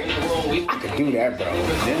like, I could do that, bro.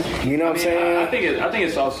 Yeah. You know what I'm saying? I think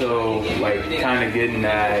it's also like kind of getting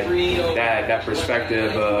that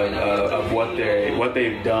perspective of what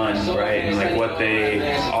they've done, right, and like what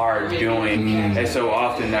they are doing. And so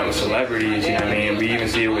often that with celebrities, you know what I mean, we even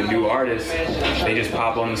see it with new artists, they just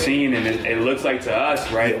pop on the scene and it looks like to us,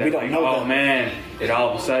 right, that like, oh man, it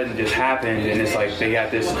all of a sudden just happened, and it's like they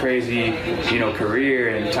got this crazy,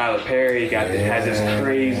 career, and Tyler Perry has this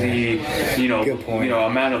crazy,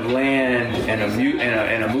 amount of land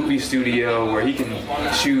and a movie studio where he can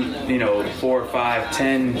shoot, 4, 5,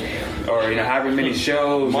 10, or however many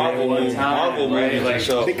shows Marvel right? Like,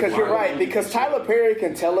 because you're right. Because Tyler Perry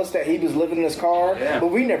can tell us that he was living in his car,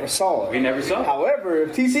 but we never saw it. We never saw it. However,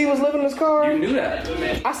 if TC was living in his car, you knew that.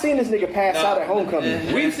 I seen this nigga pass out at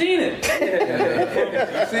homecoming. We've seen it.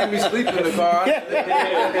 You seen me sleep in the car.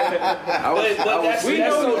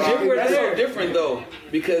 That's so different though,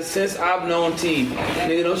 because since I've known T,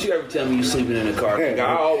 nigga, don't you ever tell me you sleeping in the car. Nigga,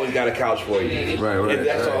 I always got a couch for you. Right. If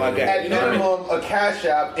that's all I got. At minimum, a cash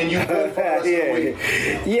app, and you good for us a week.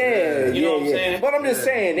 You know what I'm saying? But I'm just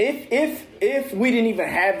saying, if we didn't even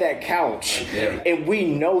have that couch, and we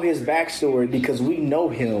know his backstory because we know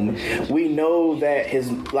him, we know that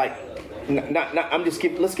his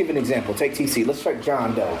Let's give an example. Take TC. Let's take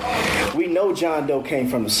John Doe. We know John Doe came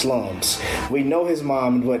from the slums. We know his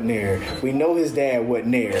mom wasn't there. We know his dad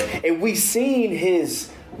wasn't there, and we seen his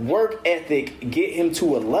work ethic get him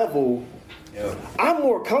to a level. Yeah. I'm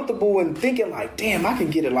more comfortable in thinking like, damn, I can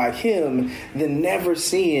get it like him than never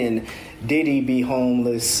seeing Diddy be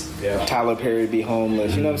homeless, Tyler Perry be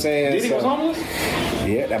homeless. You know what I'm saying? Diddy was homeless?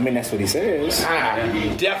 Yeah, I mean, that's what he says.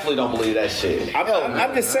 I definitely don't believe that shit.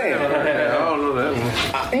 I'm just saying. I don't know that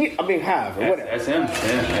one. I mean, however, whatever. That's him. Yeah,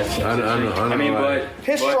 that's him. I know. I mean, but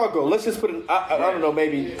his struggle. Let's just put it. I don't know.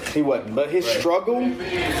 Maybe he wasn't, but his struggle.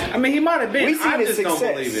 I mean, he might have been. We seen I his just success.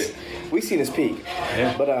 don't believe it. We seen his peak.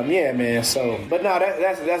 Yeah. But yeah, man. So, but no,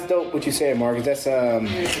 that's dope. What you said, Marcus. That's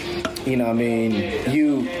you know, what I mean,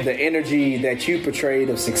 the energy that you portrayed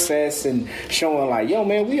of success and showing like, yo,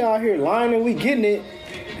 man, we out here lying and we getting it.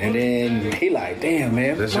 And then he like, damn,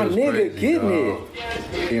 man, my nigga crazy, getting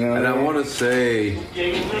it. You know, and I want to say,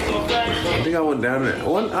 I think I went down there.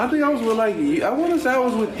 I think I was with like, I want to say I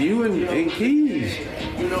was with you and Keys.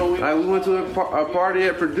 Like we went to a party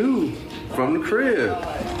at Purdue from the crib.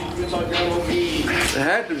 It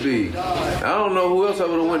had to be. I don't know who else I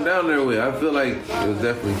would have went down there with. I feel like it was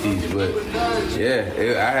definitely Keith, but yeah,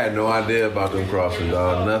 I had no idea about them crossing,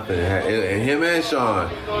 dog. Nothing. And him and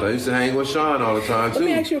Sean. I used to hang with Sean all the time too. Let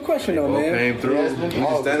me ask you a question though, man. Came through. We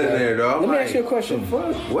just standing there, dog. Let me ask you a question.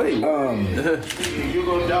 Wait.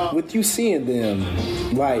 With you seeing them,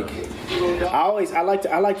 like, I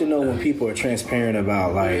like to know when people are transparent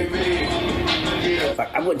about like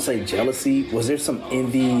I wouldn't say jealousy. Was there some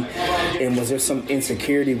envy and was there some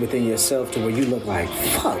insecurity within yourself to where you look like,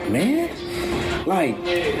 fuck, man? Like,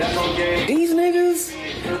 these niggas?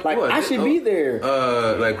 Like, what? I should be there.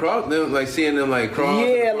 Like cross them, like seeing them like cross.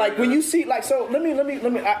 Yeah, like when you see, like, so let me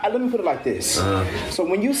put it like this. So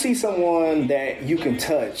when you see someone that you can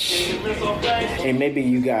touch, and maybe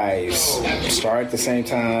you guys start at the same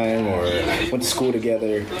time or went to school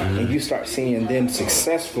together, and you start seeing them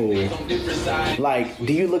successful, like,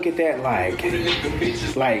 do you look at that like,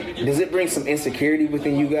 does it bring some insecurity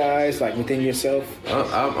within you guys, like within yourself?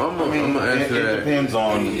 I'm gonna answer that. It depends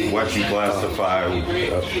on what you classify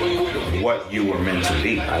what you were meant to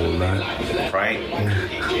be. I will not. Right?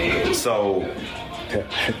 So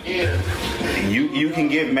you can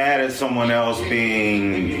get mad at someone else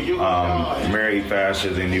being married faster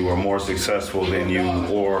than you or more successful than you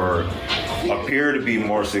or appear to be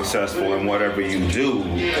more successful in whatever you do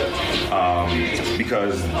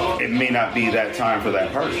because it may not be that time for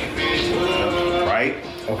that person. Right?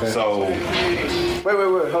 Okay. So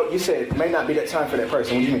wait. You said it may not be that time for that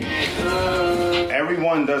person. What do you mean?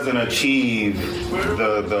 Everyone doesn't achieve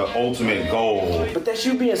the ultimate goal. But that's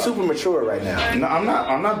you being super mature right now. No,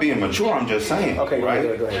 I'm not being mature. I'm just saying. Okay,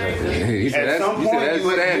 right? Go ahead. At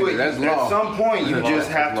some point, you just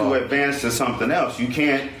have to advance to something else. You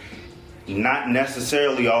can't not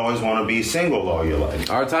necessarily always want to be single all your life.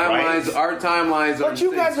 Our timelines. But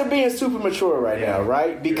you guys are being super mature right now,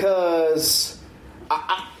 right? Because,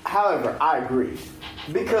 however, I agree.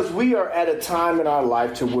 Because we are at a time in our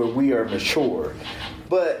life to where we are mature.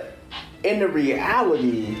 But in the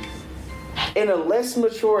reality, in a less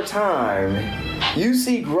mature time, you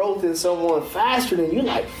see growth in someone faster than you.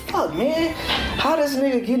 Like, fuck, man, how this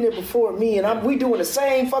nigga getting it before me? And we doing the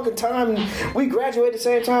same fucking time. We graduate at the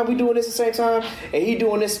same time. We doing this at the same time. And he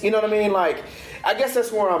doing this, you know what I mean? Like, I guess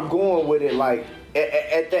that's where I'm going with it. Like,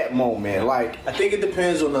 at that moment, like, I think it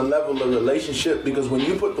depends on the level of relationship, because when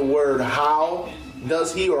you put the word how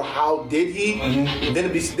does he or how did he,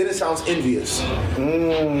 then it sounds envious.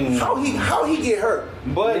 How he get hurt?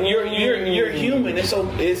 But you're human. It's I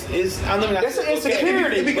mean, that's an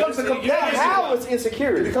insecurity. It becomes a comparison. How is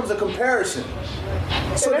insecurity? It becomes a comparison.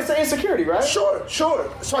 So that's an insecurity, right? Sure. So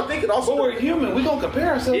I think it also. But we're human. We gonna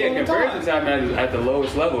compare ourselves. Yeah, comparison's happening at the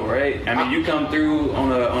lowest level, right? I mean, you come through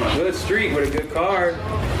on a good street with a good car,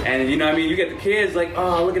 and you know, what I mean, you get the kids like,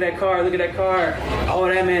 oh, look at that car. Oh,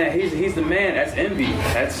 that man, he's the man. That's envy.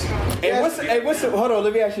 That's. What's the? Hold on,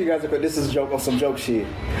 let me ask you guys a question. This is some joke shit.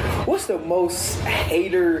 What's the most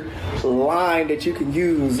hater line that you can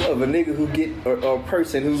use of a nigga who get or a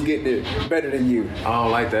person who's getting it better than you? I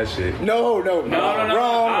don't like that shit. No.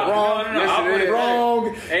 Wrong. Yes,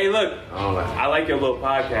 wrong. Hey, look, I like your little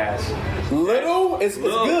podcast. Little, it's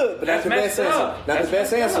good, but that's the best answer. That's the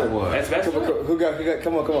best answer. That's best. Who got?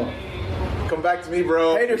 Come on. Come back to me,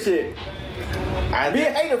 bro. Hater shit. Be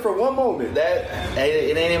a hater for one moment. It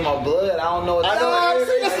ain't in my blood. I don't know. I know.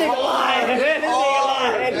 See this nigga lying.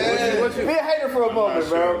 Be a hater for a moment,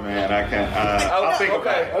 bro. Man, I can't. I'll think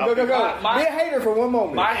about it. Go. Be a hater for one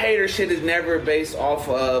moment. My hater shit is never based off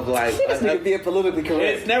of like. This nigga being politically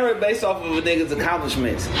correct. It's never based off of a nigga's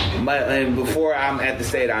accomplishments. And before I'm at the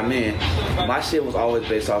state I'm in, my shit was always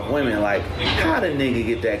based off women. Like, how the nigga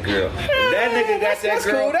get that girl? If that nigga got that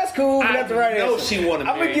girl. That's cool. That's the right answer. She wanted.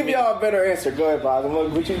 I'm gonna give y'all a better answer. Go ahead, Bob.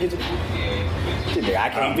 What you get? I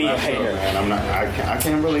can't be a hater. Sure, man. I'm not. I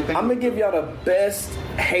can't really think. I'm gonna give y'all the best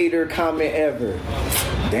hater comment ever.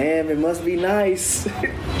 Damn, it must be nice.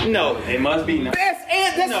 No, it must be nice. Best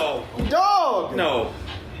answer. No. Dog. No,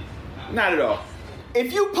 not at all.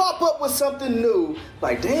 If you pop up with something new,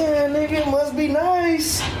 like damn, nigga, it must be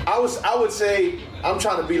nice. I would say I'm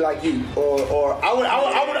trying to be like you, or I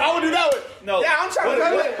would do that. No. Yeah, I'm trying to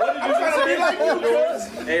be like you, cuz.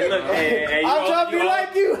 Hey, look, hey, I'm trying to be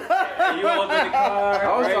like you. You all in the car.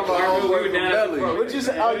 I was talking about we were down at the front. What you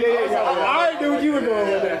say? Oh yeah. I already knew what you were going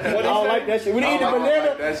with that. I don't like that shit. When he eat the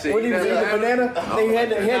banana, when he was eating the banana, they had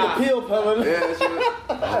the peel pulling. Yeah, that's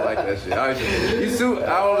what, I don't like that shit. I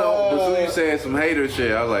don't know, but soon you saying some hater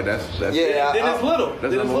shit, I was like, that's Yeah, Then it's little. That's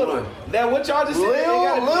Then it's number little. one. That what y'all just said?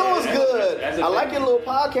 Lil was good. That's a I like your little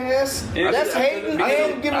podcast. That's hating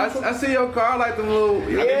and giving. I see your car, I like them little.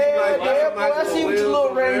 Yeah, boy, I see what your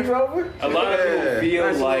little Range Rover. A lot of people feel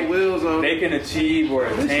Nice like wheels on. they can achieve or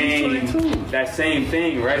attain that same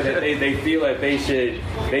thing, right? That they feel like they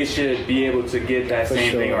should be able to get that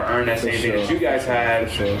same thing or earn that same thing that you guys have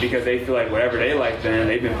because they feel like whatever they like, then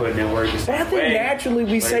they've been putting in work the But same I think way. naturally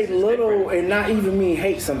we But say it's just little different. and not even mean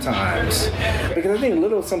hate sometimes. Because I think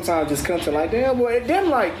little sometimes just comes to like, damn, boy, them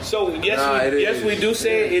like. So yes, Nah, we do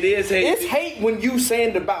say it is hate. It's hate when you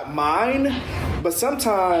saying about mine, but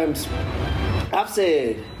sometimes I've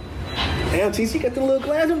said, damn, TC got the little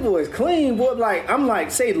glasses voice clean, boy. Like, I'm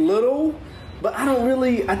like, say little, but I don't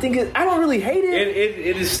really hate it.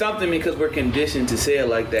 It is something because we're conditioned to say it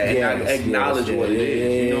like that and not acknowledge what it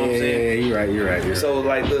is. You know what I'm saying? Yeah, you're right. So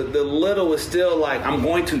like the little is still like I'm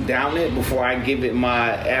going to down it before I give it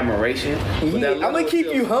my admiration. But that I'm little gonna is keep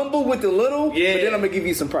still- you humble with the little, Yeah. but then I'm gonna give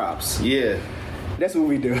you some props. Yeah. That's what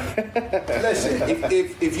we do. Listen,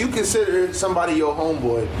 if you consider somebody your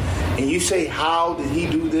homeboy, and you say how did he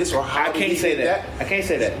do this or how I did can't he say get that. I can't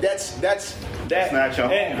say that. That's That's not your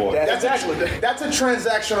homeboy. That's a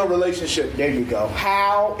transactional relationship. There you go.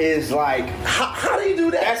 How is like how do you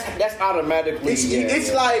do that? That's automatically.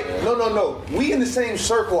 It's like no. We in the same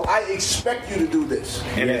circle. I expect you to do this.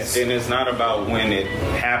 And it's not about when it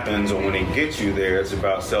happens or when it gets you there. It's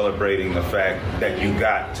about celebrating the fact that you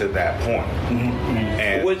got to that point.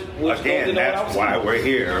 And Which again, that's why we're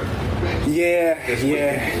here. Yeah.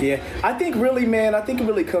 I think really, man,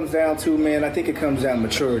 it comes down to, man, I think it comes down to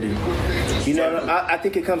maturity. You know, I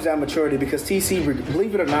think it comes down to maturity because TC,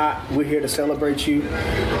 believe it or not, we're here to celebrate you.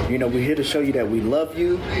 You know, we're here to show you that we love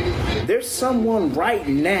you. There's someone right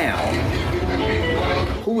now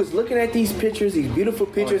who is looking at these pictures, these beautiful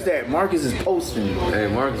pictures that Marcus is posting. Hey,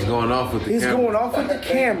 Marcus going off with the camera. He's going off with the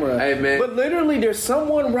camera. Hey, man. But literally, there's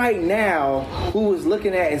someone right now who is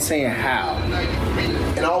looking at and saying, how?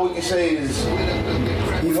 And all we can say is,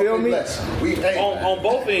 you feel me? On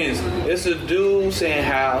both ends, it's a dude saying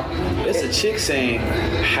how, it's a chick saying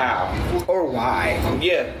how or why.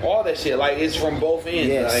 Yeah, all that shit. Like it's from both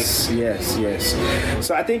ends. Yes.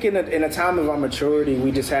 So I think in a time of our maturity,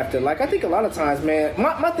 we just have to I think a lot of times, man.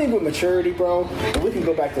 My thing with maturity, bro. And we can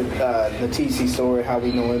go back to the TC story, how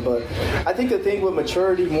we know it, but I think the thing with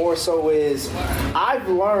maturity more so is I've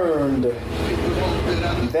learned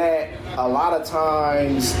that a lot of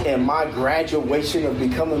times in my graduation of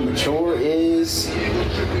becoming mature is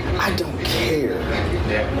I don't care.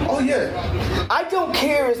 Oh yeah. I don't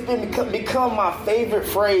care has become my favorite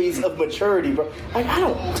phrase of maturity, bro. Like I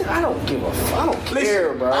don't give a fuck. I don't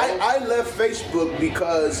care, bro. I left Facebook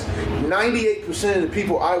because 98% of the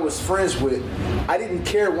people I was friends with, I didn't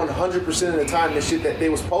care 100% of the time the shit that they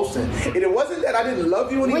was posting. And it wasn't that I didn't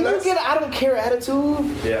love you any when less. you get an I don't care attitude,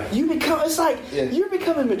 you become you're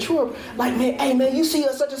becoming mature. Like, man, hey man, you see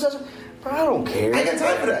such and such, bro, I don't care. I ain't got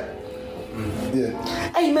time for that.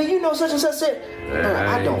 Yeah. Hey man, you know such and such said, bro,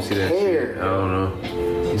 I don't care. I don't know.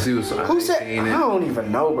 You see what's Who said? I don't even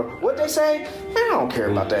know, bro. What they say? Man, I don't care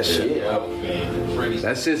about that shit.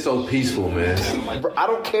 That shit's so peaceful, man. Bro, I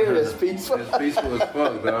don't care. It's peaceful. It's peaceful as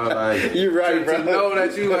fuck, dog. Like, you're right, bro. To know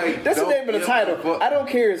that you like. That's the name of the title. I don't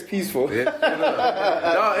care. It's peaceful. Yeah.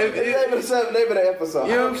 That's the name of the episode.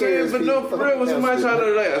 You know what I'm saying? But no, for real, when somebody tried to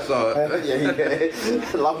relate, I saw it.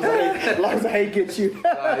 Yeah. Long as I ain't get you.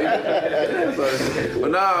 But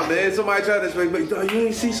nah, man, somebody tried to expect man, dog, you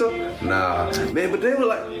ain't see something? Nah, man, but they were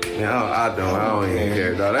like, man, I don't even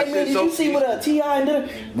care, dog. That Hey man, shit did you see what T.I. and did?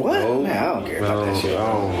 What? No, Man, I don't care about that shit.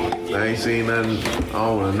 I ain't seen nothing. I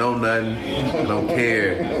don't want to know nothing. I don't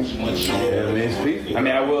care. Yeah, I mean, it's people. I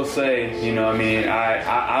mean, I will say, you know, I mean,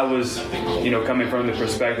 I was, you know, coming from the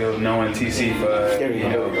perspective of knowing TC for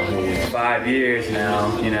 5 years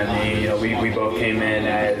now. You know what I mean? You know, we both came in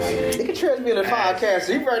as They can transmit a podcast.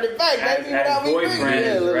 So you brought it back, baby. as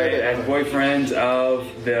boyfriends, right? As boyfriends of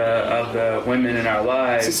the women in our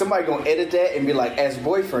lives. See, somebody gonna edit that and be like, as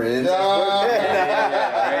boyfriends.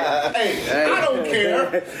 Hey, I don't care.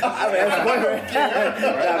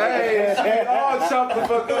 Hey, oh, shut the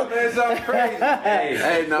fuck up, man. Sounds crazy.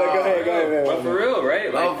 Hey, no. Go ahead. But for real,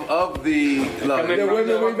 right? Like, Of the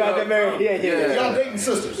women we about to marry. Yeah. Y'all dating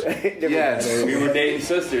sisters. Yes. we were dating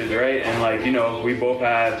sisters, right? And like, you know, we both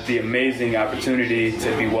had the amazing opportunity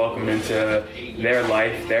to be welcomed into their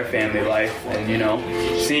life, their family life, and you know,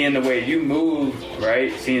 seeing the way you move,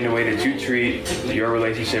 right? Seeing the way that you treat your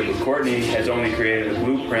relationship with Courtney has only created a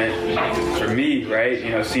blueprint for me, right?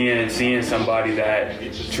 You know, seeing somebody that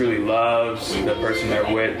truly loves the person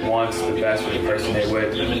they're with, wants the best for the person they're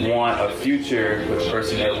with, want a future with the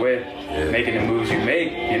person they're with, making the moves you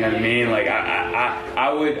make. You know what I mean? Like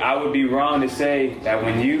I would be wrong to say that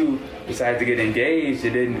when you decided to get engaged,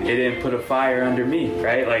 it didn't put a fire under me,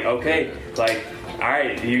 right? Like, okay, like, all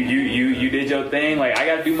right, you did your thing. Like, I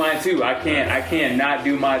gotta do mine too. I can't not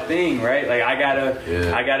do my thing, right? Like, I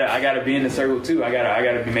gotta be in the circle too. I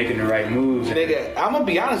gotta be making the right moves. Nigga, I'm gonna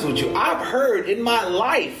be honest with you. I've heard in my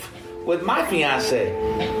life with my fiance,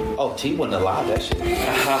 oh, T wouldn't allow that shit.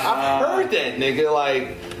 I've heard that, nigga.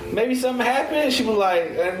 Like, maybe something happened. She was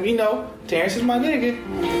like, and you know, Terrence is my nigga.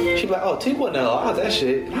 She be like, oh, T wouldn't allow that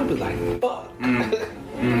shit. And I'd be like, fuck.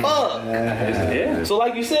 Fuck. Yeah. So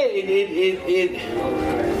like you said,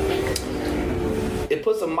 it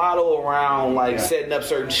puts a model around like setting up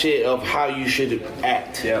certain shit of how you should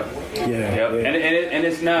act. Yeah. And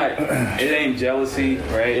it's not. It ain't jealousy,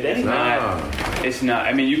 right? It ain't. It's not.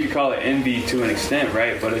 I mean, you could call it envy to an extent,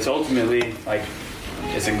 right? But it's ultimately like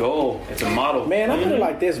it's a goal. It's a model. Man, I put it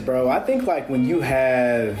like this, bro. I think like when you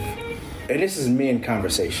have, and this is men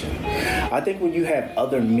conversation, I think when you have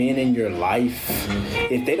other men in your life,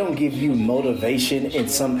 if they don't give you motivation in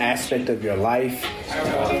some aspect of your life,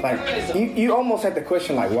 like you almost have to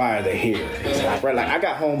question like, why are they here? Right? Like I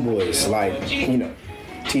got homeboys, like, you know,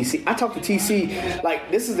 TC. I talked to TC,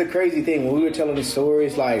 like, this is the crazy thing. When we were telling the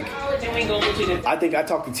stories, like, I think I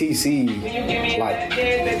talked to TC,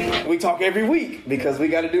 like, we talk every week because we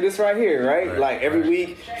got to do this right here, right? Like, every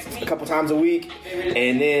week, a couple times a week,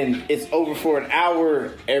 and then it's over for an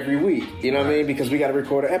hour every week, you know what I mean? Because we got to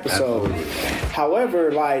record an episode.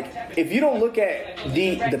 However, like, if you don't look at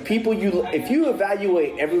the people if you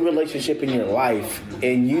evaluate every relationship in your life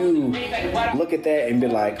and you look at that and be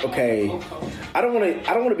like, okay, I don't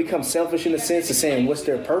want to become selfish in the sense of saying what's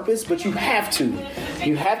their purpose, but you have to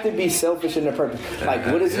be selfish in their purpose. Like,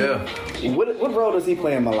 what is he? What role does he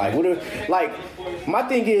play in my life? Like, my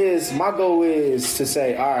thing is, my goal is to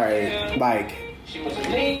say, all right, like,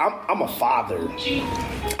 I'm a father.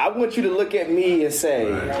 I want you to look at me and say,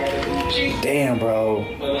 damn, bro,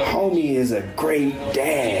 homie is a great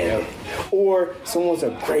dad. Or someone's a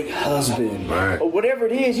great husband. Right. Or whatever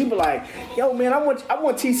it is, you be like, yo, man, I want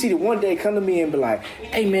TC to one day come to me and be like,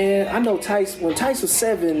 hey, man, I know Tice, when Tice was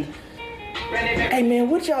 7, hey man,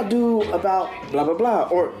 what y'all do about blah blah blah,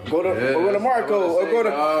 or go to Marco, or go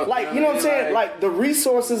to like, you know what I'm saying? Like, the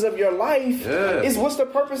resources of your life is what's the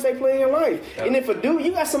purpose they play in your life. And if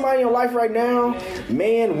you got somebody in your life right now,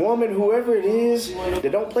 man, woman, whoever it is,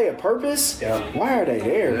 that don't play a purpose, why are they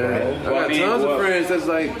there, bro? I got tons of friends that's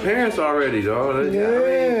like parents already, dog.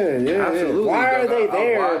 Absolutely. Why are they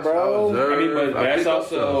there, bro? I mean, but that's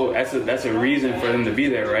also that's a reason for them to be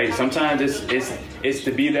there, right? Sometimes it's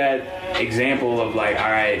to be that example of like,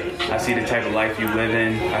 all right, I see the type of life you live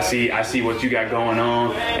in. I see what you got going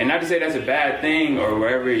on, and not to say that's a bad thing or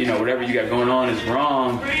whatever you got going on is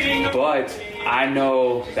wrong, but I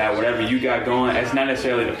know that whatever you got going, that's not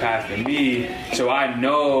necessarily the path for me. So I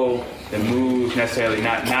know the moves necessarily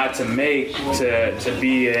not to make to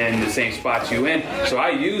be in the same spot you in. So I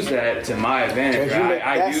use that to my advantage. Right?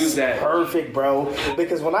 I use that. Perfect, bro.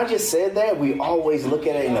 Because when I just said that, we always look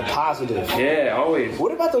at it in the positive. Yeah, always.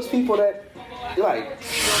 What about those people that like,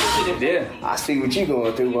 Yeah. I see what you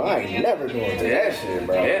going through, but I ain't never going through that shit,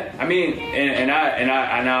 bro. Yeah, I mean, and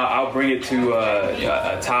I'll bring it to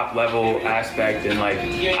a top level aspect, and like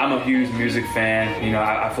I'm a huge music fan. You know,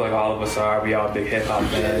 I feel like all of us are. We all big hip hop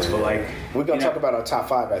fans, but like we're gonna talk about our top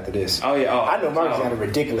 5 after this. Oh yeah, I know Marcus got a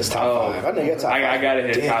ridiculous top 5. I know your top 5. I gotta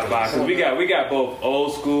hit top 5 because we got both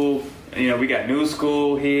old school. You know, we got new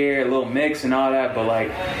school here, a little mix and all that. But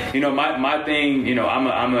like, you know, my thing, you know,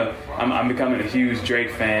 I'm becoming a huge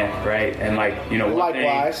Drake fan, right? And like, you know,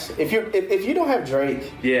 likewise, if you don't have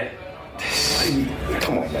Drake, yeah.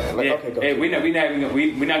 Come on, man. Like, yeah. Okay, go. Hey, we're not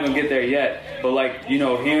gonna get there yet. But like, you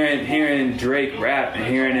know, hearing Drake rap and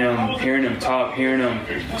hearing him talk, hearing him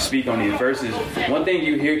speak on these verses. One thing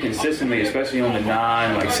you hear consistently, especially on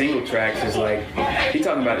the single tracks, is like he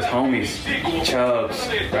talking about his homies, Chubbs,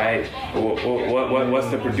 right?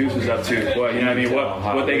 What's the producers up to? What, you know what I mean?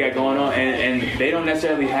 What they got going on, and they don't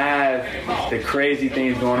necessarily have the crazy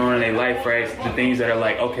things going on in their life, right? The things that are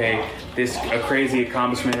like, okay, this a crazy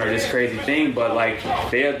accomplishment or this crazy thing, but like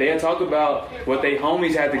they talk about what they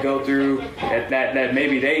homies had to go through that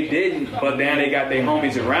maybe they didn't, but then they got their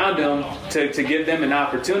homies around them to give them an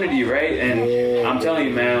opportunity, right? And I'm telling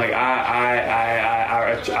you, man, like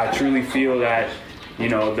I truly feel that, you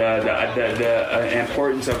know, the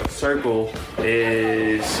importance of a circle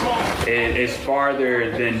is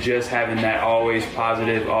farther than just having that always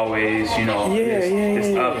positive, always, you know,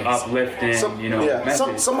 uplifting,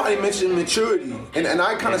 message. Somebody mentioned maturity, and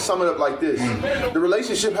I kind of sum it up like this: the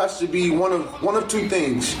relationship has to be one of two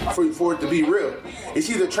things for it to be real. It's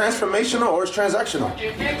either transformational or it's transactional.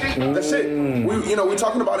 That's it. We're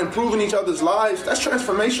talking about improving each other's lives. That's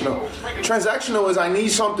transformational. Transactional is I need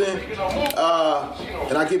something,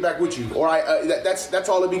 and I get back with you, or that's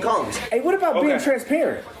all it becomes. Hey, what about being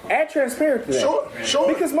transparent? Add transparent to that. Sure.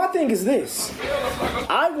 Because my thing is this: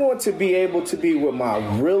 I want to be able to be with my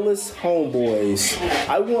realest homeboys.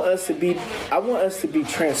 I want us to be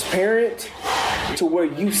transparent to where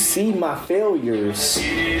you see my failures.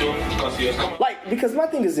 Like, because my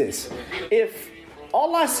thing is this: if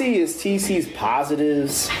all I see is TC's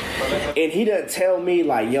positives, and he doesn't tell me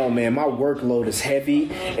like, yo, man, my workload is heavy,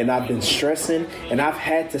 and I've been stressing, and I've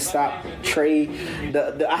had to stop trade.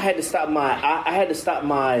 I had to stop my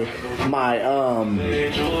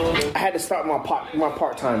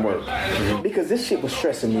part-time work because this shit was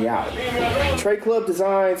stressing me out. Trade Club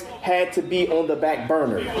Designs had to be on the back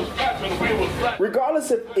burner,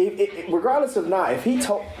 regardless of not. If he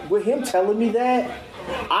told, with him telling me that,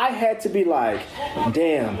 I had to be like,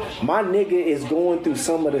 damn, my nigga is going through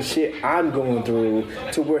some of the shit I'm going through,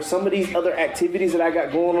 to where some of these other activities that I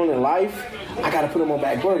got going on in life, I got to put them on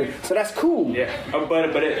back burner. So that's cool. Yeah,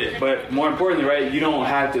 but more importantly, right, you don't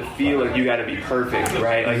have to feel like you got to be perfect,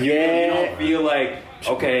 right? Like you don't feel like,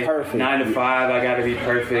 okay, perfect. 9 to 5, I gotta be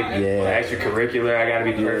perfect. Yeah. The extracurricular, I gotta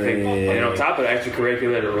be perfect. Yeah. And on top of the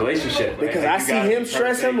extracurricular, the relationship. Right? Because like, I see him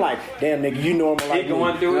stress him like, damn nigga, you normal like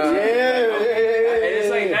going through it. And it's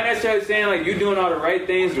like not necessarily saying like you doing all the right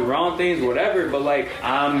things, the wrong things, whatever. But like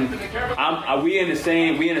we in the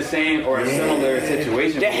same or a similar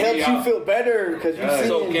situation. That helps you feel better because you see.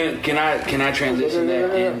 So can I transition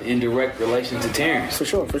that in direct relation to Terrence? For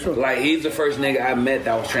sure. Like he's the first nigga I met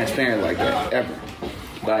that was transparent like that ever.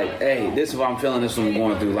 Like, hey, this is what I'm feeling, this is what I'm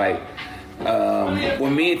going through. Like,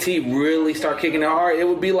 when me and T really start kicking it hard, it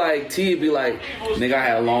would be like, T would be like, nigga, I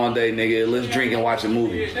had a long day, nigga, let's drink and watch a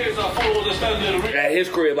movie. At his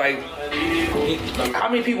crib, like, how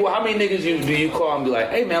many niggas do you call and be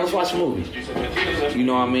like, hey man, let's watch a movie? You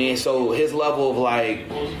know what I mean? So his level of like,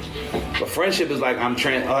 but friendship is like, I'm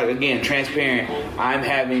transparent. I'm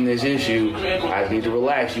having this issue. I need to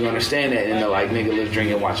relax. You understand that? And they're like, nigga, let's drink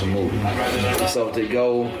and watch a movie. So to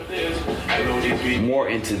go more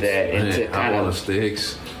into that and to kind of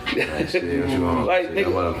sticks. like,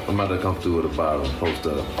 nigga, I'm about to come through with a bottle, post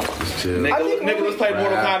up, just chill. Nigga, let's play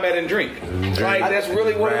Mortal Kombat and drink. Like that's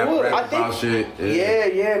really what it was. I think,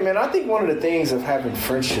 man. I think one of the things of having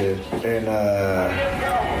friendship, and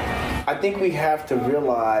I think we have to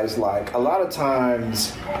realize, like, a lot of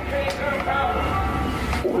times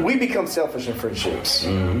we become selfish in friendships,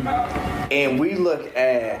 and we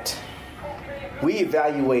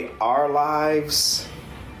evaluate our lives.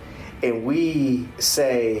 And we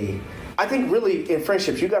say, I think really in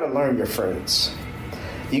friendships, you got to learn your friends.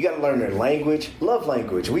 You got to learn their language, love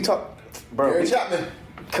language. We talk, bro.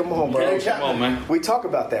 Come on, bro. Come on, man. We talk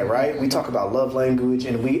about that, right? We talk about love language,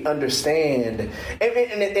 and we understand, and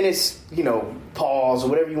it's, you know, pause or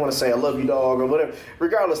whatever you want to say. I love you, dog, or whatever.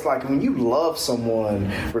 Regardless, like when you love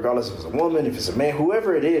someone, regardless if it's a woman, if it's a man,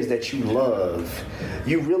 whoever it is that you love,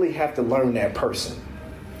 you really have to learn that person.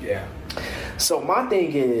 Yeah. So my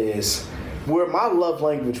thing is, where my love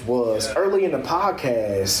language was early in the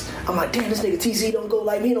podcast, I'm like, damn, this nigga TC don't go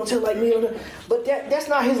like me, don't tell like me. But that's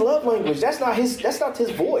not his love language. That's not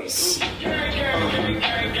his voice.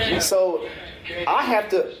 So I have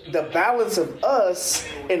to, the balance of us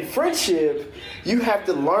in friendship, you have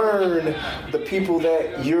to learn the people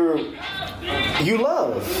that you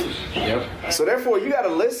love. Yep. So therefore, you got to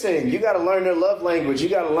listen. You got to learn their love language. You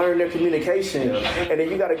got to learn their communication, and then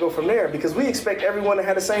you got to go from there. Because we expect everyone to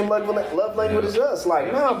have the same love language as us.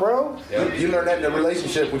 Like, nah, bro. You learn that in a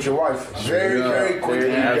relationship with your wife. Very quickly.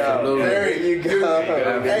 There you go.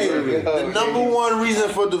 Hey, the number one reason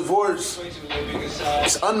for divorce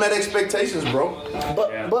is unmet expectations, bro.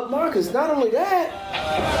 But Marcus, not only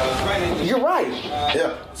that, you're right.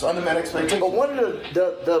 Yeah, it's unmet expectations. But one of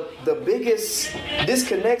the biggest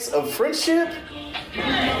disconnects of friendship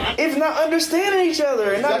is not understanding each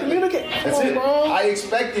other and not communicating. That's it. I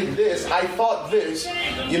expected this. I thought this.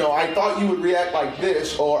 You know, I thought you would react like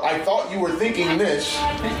this, or I thought you were thinking this,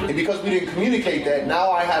 and because we didn't communicate that,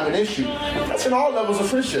 now I have an issue. That's in all levels of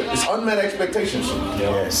friendship. It's unmet expectations.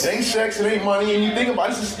 Yes. It ain't sex, it ain't money, and you think about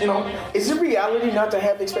it, it's just, you know. Is it reality not to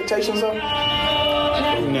have expectations though?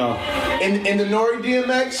 No. In the Nori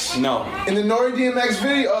DMX? No. In the Nori DMX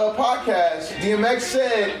video podcast, DMX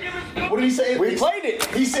said, what did he say? We played it.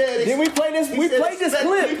 He said, did we play this? We played this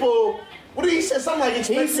clip. People, what did he say? Something like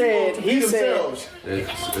expect people to be themselves.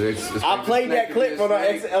 I played that clip on our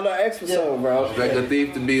episode, bro. Expect a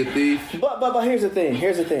thief to be a thief. But here's the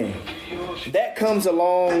thing. That comes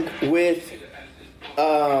along with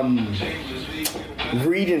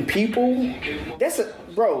reading people. That's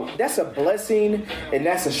a blessing and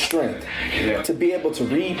that's a strength. To be able to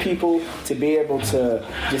read people, to be able to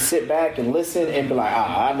just sit back and listen and be like,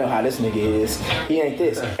 I know how this nigga is. He ain't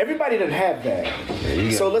this. Everybody doesn't have that.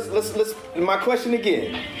 So let's my question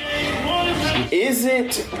again. Is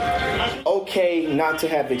it okay not to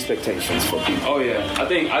have expectations for people? Oh yeah, I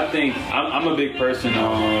think I'm a big person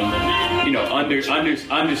on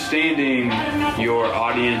understanding your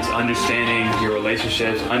audience, understanding your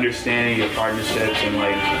relationships, understanding your partnerships, and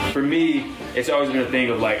like for me, it's always been a thing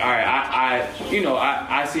of like, all right,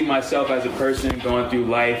 I see myself as a person going through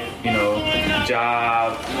life,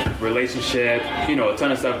 job, relationship, a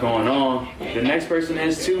ton of stuff going on. The next person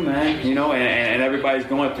is too, man, and everybody's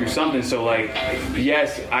going through something. So like,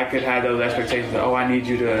 yes, I could have those expectations that, I need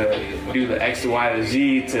you to do the X, the Y, the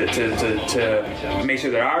Z to make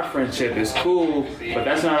sure that our friendship is cool, but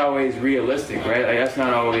that's not always realistic, right? Like that's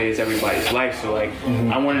not always everybody's life. So like,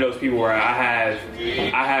 I'm one of those people where I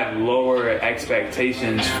have lower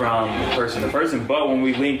expectations from person to person, but when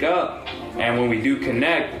we link up and when we do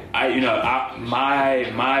connect,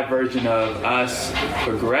 my version of us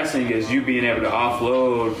progressing is you being able to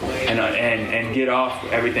offload and get off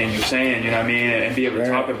everything you're saying, you know what I mean, and be able to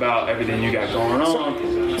talk about everything you got going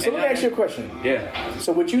on. So let me ask you a question. Yeah.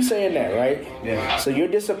 So what you saying that, right? Yeah. So your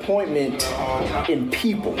disappointment in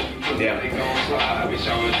people. Yeah.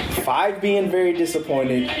 5 being very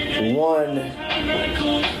disappointed, 1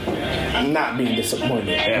 not being disappointed.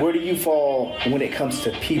 Yeah. Where do you fall when it comes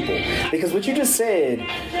to people? Because what you just said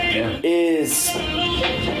is,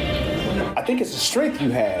 I think it's a strength you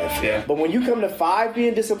have. Yeah. But when you come to 5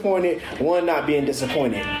 being disappointed, 1 not being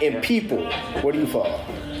disappointed in people, where do you fall?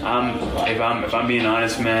 If I'm being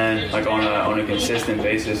honest, man, like on a consistent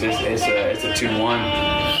basis, it's a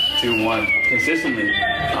 2-1 consistently.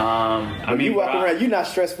 You walk around, you're not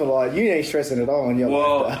stressful. You ain't stressing at all in your life.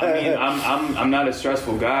 Well, I mean, I'm not a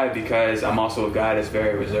stressful guy because I'm also a guy that's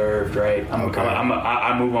very reserved, right?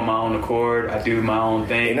 I move on my own accord. I do my own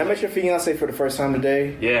thing. And I met your fiance for the first time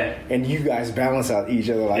today. Yeah. And you guys balance out each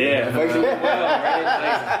other like right? Like,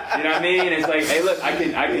 you know what I mean? It's like, hey, look, I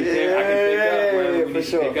can pick up wherever we need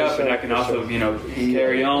to pick up, and I can also,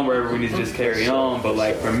 carry on wherever we need to just carry on. But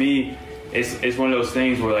like for me, it's one of those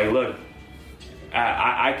things where like, look,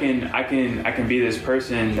 I can be this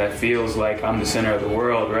person that feels like I'm the center of the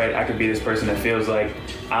world, right? I could be this person that feels like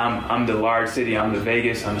I'm the large city, I'm the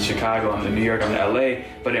Vegas, I'm the Chicago, I'm the New York, I'm the LA.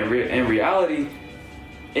 But in reality,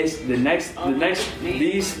 it's these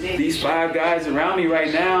 5 guys around me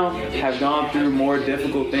right now have gone through more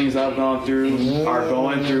difficult things I've gone through, are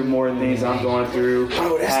going through more things I'm going through,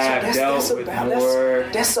 that's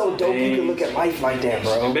so dope. You can look at life like that,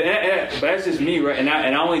 bro. But that's just me, right? And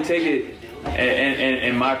I only take it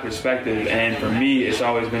in my perspective, and for me, it's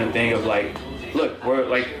always been a thing of like, look,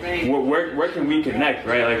 where can we connect,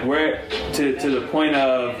 right? Like where to the point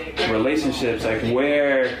of relationships, like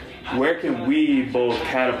where can we both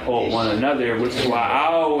catapult one another, which is why I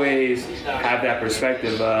always have that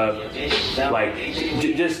perspective of like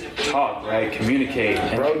just talk, right? Communicate.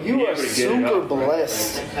 Bro, you are super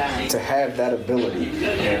blessed to have that ability.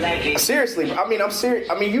 Yeah. Seriously, I mean, I'm serious.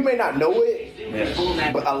 I mean, you may not know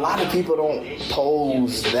it, but a lot of people don't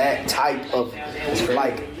pose that type of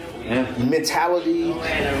like mentality.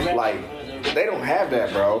 Like, they don't have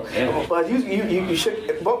that, bro. Yeah. But you shook.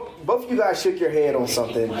 Both you guys shook your head on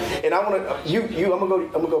something, and I want to. I'm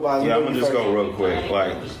gonna go by. Yeah, I'm gonna just go real quick.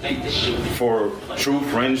 Like, for true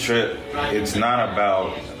friendship, it's not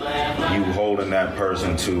about you holding that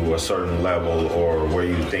person to a certain level or where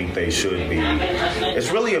you think they should be.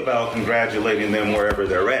 It's really about congratulating them wherever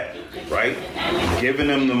they're at, right? Giving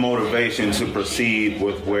them the motivation to proceed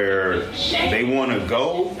with where they want to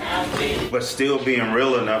go, but still being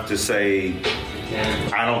real enough to say,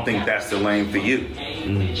 I don't think that's the lane for you.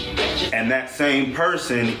 And that same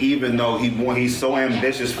person, even though he's so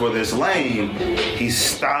ambitious for this lane, he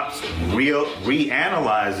stops,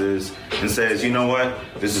 reanalyzes, and says, you know what?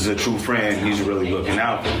 This is a true friend. He's really looking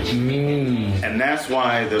out for me. And that's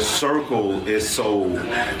why the circle is so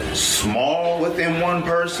small within one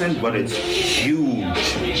person, but it's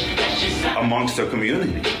huge amongst the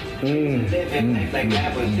community. In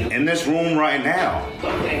this room right now,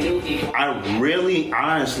 I really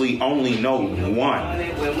honestly only know 1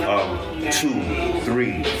 of 2,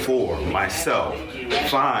 3, 4, myself,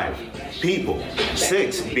 5 people,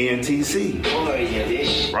 6 being TC,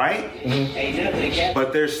 right?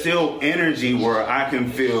 But there's still energy where I can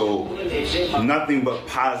feel nothing but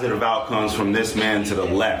positive outcomes from this man to the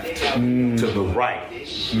left, to the right,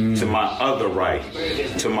 to my other right,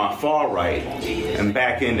 to my far right, and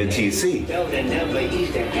back into TC.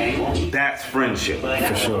 That's friendship.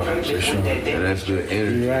 For sure. And that's good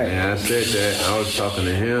energy. Right. And I said that, I was talking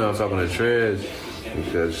to him, I was talking to Trez,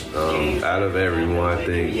 because out of everyone, I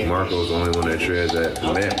think Marco's the only one that Trez had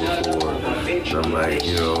met before. And I'm like,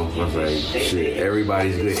 I was like, shit,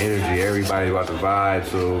 everybody's good energy, everybody about the vibe.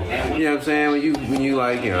 So, you know what I'm saying? When you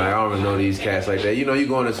like, I don't really know these cats like that. You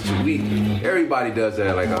go into such a week, everybody does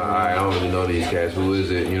that. Like, all right, I don't really know these cats. Who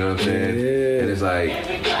is it? You know what I'm saying? Yeah. And it's like,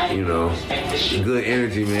 good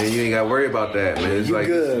energy, man. You ain't got to worry about that, man. It's like,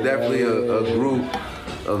 it's definitely a group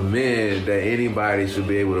of men that anybody should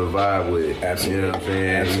be able to vibe with. Absolutely. You know what I'm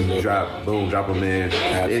saying? Absolutely. Drop them in.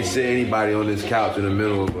 It's anybody on this couch in the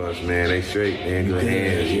middle of us, man. They straight, they in good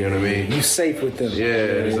hands. You know what I mean? You safe with them. Yeah,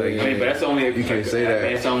 it's like, but that's only if you can't say that.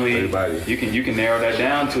 It's only everybody. You can narrow that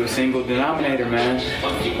down to a single denominator, man.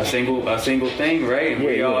 A single thing, right? And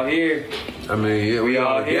we all here. I mean, we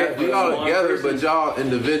all here. We all together, but y'all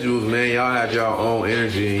individuals, man. Y'all have y'all own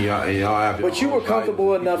energy, and y'all have. But you were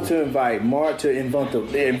comfortable enough to invite Mark to invite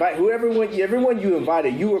everyone you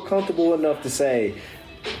invited. You were comfortable enough to say,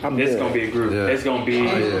 It's gonna be a group. Yeah. It's gonna be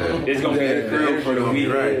a group for the week,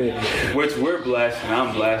 right? Which we're blessed, and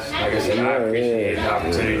I'm blessed. Like I said, I appreciate the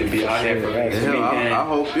opportunity to be out here for this weekend. I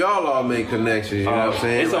hope y'all all make connections. You know what I'm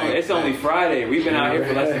saying? It's only Friday. We've been out here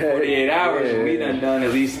for less than 48 hours, and we done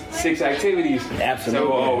at least 6 activities. Absolutely.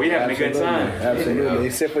 So we having a good time. Absolutely.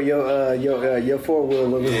 Except for your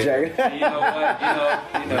 4-wheel with his jacket. You know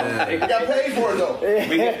what? You got paid for it though.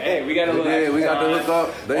 We got a little. We got to hook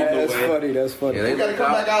up. That's funny. We got to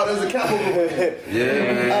come back out as a couple.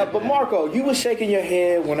 But Marco, you were shaking your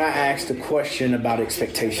head when I asked a question about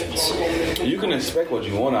expectations. You can expect what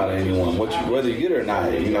you want out of anyone, whether you get it or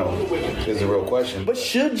not. Is a real question. But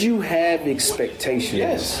should you have expectations?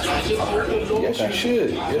 Yes. Yes, you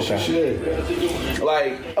should. Yes, you should.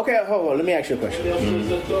 Like, okay, hold on. Let me ask you a question.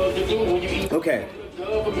 Okay.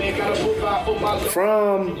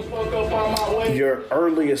 From your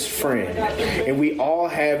earliest friend, and we all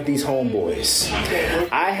have these homeboys.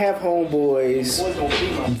 I have homeboys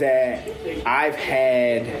that I've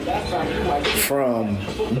had from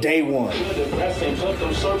day one.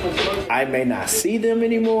 I may not see them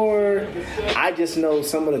anymore. I just know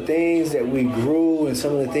some of the things that we grew and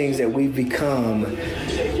some of the things that we've become.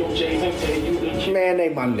 Man, they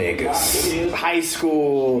my niggas. High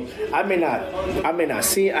school. I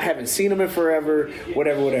haven't seen them in forever,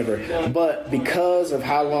 whatever. But because of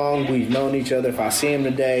how long we've known each other, if I see him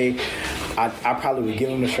today, I probably would give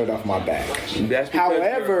him the shirt off my back. That's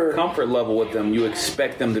because your comfort level with them, you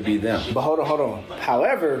expect them to be them. But hold on.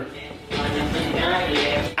 However,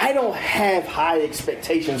 I don't have high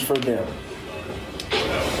expectations for them.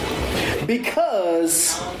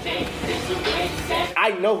 Because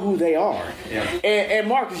I know who they are. Yeah. And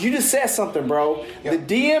Marcus, you just said something, bro. Yeah. The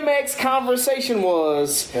DMX conversation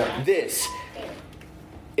was this.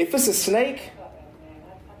 If it's a snake,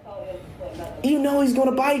 you know he's going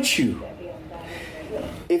to bite you.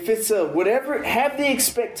 if it's a whatever, have the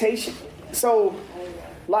expectation. So,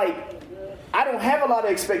 like, I don't have a lot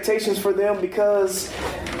of expectations for them because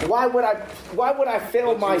why would I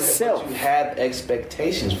fail myself? But you have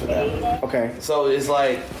expectations for them. Okay. So it's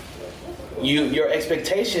like your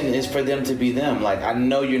expectation is for them to be them. Like, I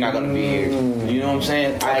know you're not going to be here. You know what I'm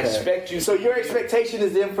saying? Okay. I expect you. So your expectation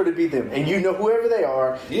is them for to be them, and you know whoever they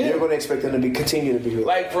are, you're going to expect them to continue to be who.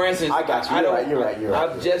 Like, for instance, I got you. You're right.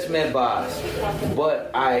 I've just met Boz, but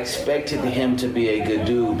I expected him to be a good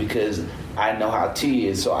dude because I know how T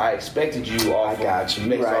is, so I expected you off. I got you.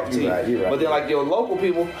 You're right. But then, like, your local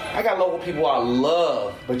people, I got local people I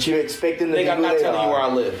love. But you expect them to be I'm not telling you where I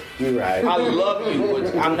live. You're right. I love you,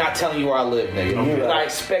 but I'm not telling you where I live, nigga. Right. I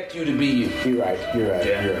expect you to be you. You're right.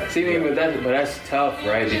 Yeah. See, but that's tough,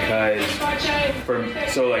 right? Because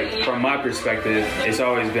from my perspective, it's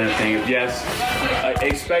always been a thing of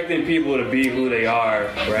expecting people to be who they are,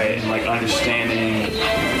 right? And like understanding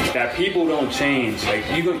that people don't change. Like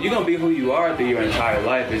you're gonna be who you are through your entire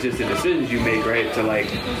life. It's just the decisions you make, right, to like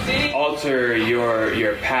alter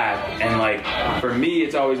your path. And like for me,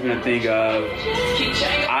 it's always been a thing of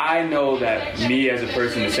I know that me as a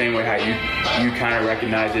person, the same way how you kind of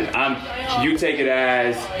recognize it. You take it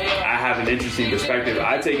as I have an interesting perspective.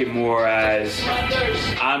 I take it more as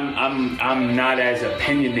I'm not as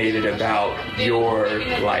opinionated about your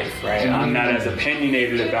life, right? I'm not as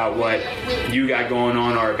opinionated about what you got going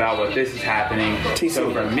on or about what this is happening.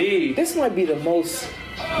 So for me, this might be the most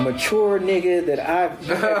mature nigga that I've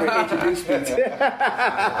ever introduced me to.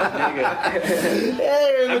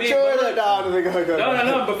 Hey, mature.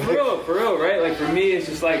 No, but for real, right? Like for me, it's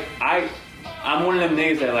just like I'm one of them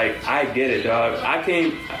niggas that like I get it, dog.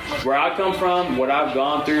 Where I come from, what I've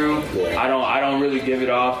gone through. I don't really give it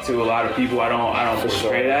off to a lot of people. I don't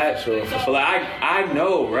portray that. But like I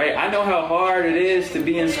know, right? I know how hard it is to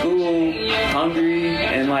be in school, hungry,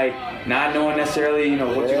 and like not knowing necessarily,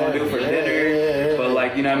 what you're gonna do for dinner. But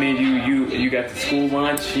like, you know what I mean? You got the school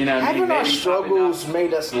lunch, you know what I mean? Haven't our struggles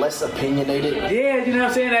made us less opinionated? Yeah, you know what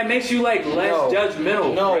I'm saying? That makes you like less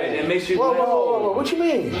judgmental. No. Right? It makes you whoa. What you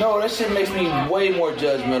mean? No, that shit makes me way more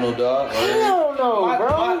judgmental, dog. Hell no,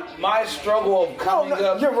 bro. My struggle of coming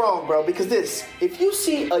up. You're wrong, bro, because if you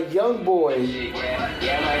see a young boy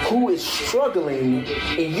who is struggling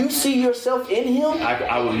and you see yourself in him,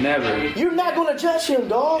 I will never. You're not gonna judge him,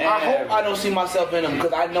 dog. I hope I don't see myself in him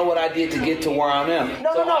because I know what I did to get to where I am.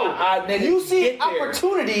 No. You see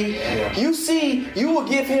opportunity. Yeah. You will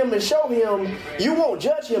give him and show him. You won't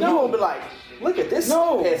judge him. You won't be like, look at this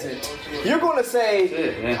peasant. You're gonna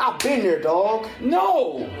say, I've been there, dog.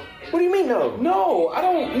 No. What do you mean no? No, I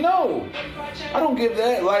don't know. I don't give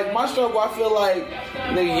that. Like, my struggle, I feel like,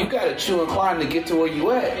 nigga, you gotta chew and climb to get to where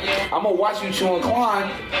you at. I'm gonna watch you chew and climb.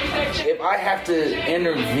 If I have to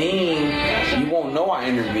intervene, you won't know I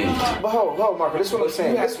intervened. But hold on, Marco, this is what I'm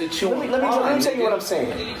saying. You have to chew let me tell you what I'm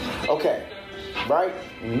saying. Okay. Right?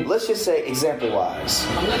 Mm-hmm. Let's just say, example-wise,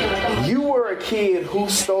 you were a kid who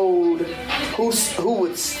would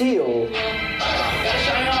steal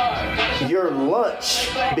your lunch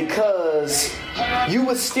because you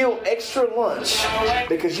would steal extra lunch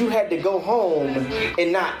because you had to go home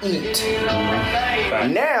and not eat.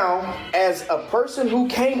 Mm-hmm. Now, as a person who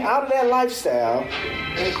came out of that lifestyle,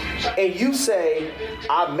 and you say,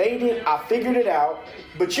 I made it, I figured it out,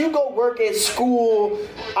 but you go work at school,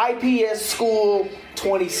 IPS school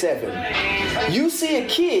 27. You see a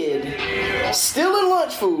kid stealing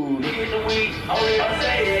lunch food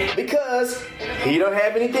because he don't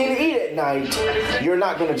have anything to eat at night. You're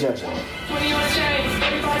not going to judge him.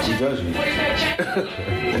 You judge me.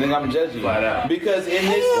 I think I'm judging you. Because in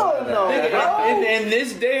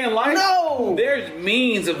this day and life, there's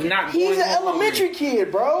means of not going home. He's an elementary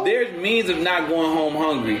kid, bro. There's means of not going home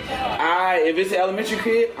hungry. If it's an elementary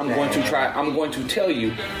kid, I'm going to tell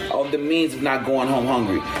you of the means of not going home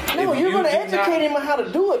hungry. No, you're going to educate him on how to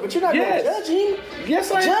do it, but you're not going to judge him. Yes,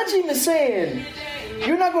 I am. Judging is saying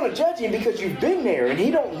you're not going to judge him because you've been there and he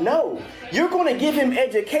don't know. You're going to give him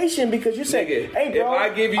education because you say, "Hey, bro,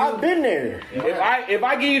 I've been there." If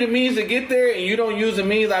I give you the means to get there and you don't use the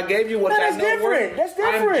means I gave you, that's different. That's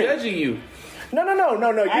different. I'm judging you. No.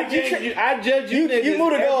 I judge you niggas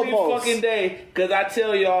move the every goalpost. fucking day because I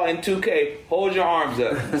tell y'all in 2K, hold your arms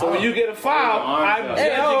up. So when you get a foul, I'm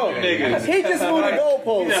judging you niggas. He just moved the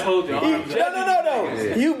goalpost. Hold your arms up.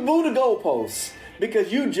 No. You moved the goalpost.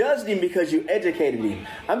 Because you judged him because you educated him.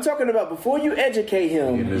 I'm talking about before you educate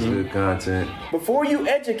him. This good content. Before you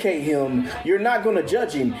educate him, you're not going to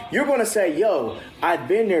judge him. You're going to say, yo, I've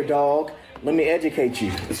been there, dog. Let me educate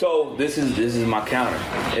you. So this is my counter.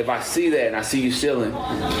 If I see that and I see you stealing,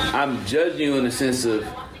 I'm judging you in the sense of,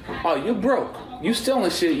 oh, you're broke. you stealing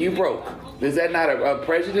shit, you broke. Is that not a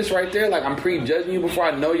prejudice right there? Like I'm prejudging you before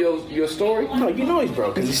I know your story? No, you know he's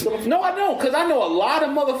broke. No, I don't, because I know a lot of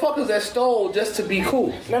motherfuckers that stole just to be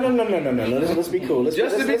cool. No. Let's be cool. Let's be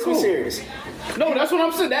serious. No, that's what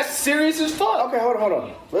I'm saying. That's serious as fuck. Okay, hold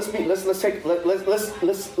on. Let's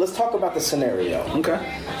talk about the scenario. Okay.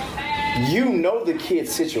 You know the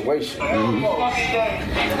kid's situation.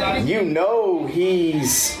 Mm-hmm. You know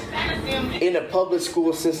he's in a public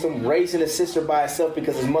school system, raising his sister by himself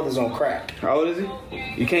because his mother's on crack. How old is he?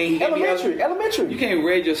 You can't. Elementary. You can't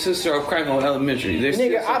raise your sister on crack on elementary.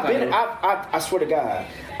 Nigga, I swear to God,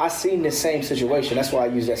 I seen the same situation. That's why I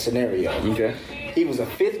use that scenario. Okay. He was a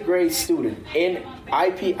 5th grade student in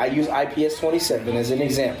IP. I use IPS 27 as an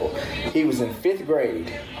example. He was in 5th grade.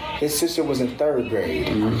 His sister was in 3rd grade.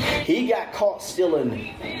 Mm-hmm. He got caught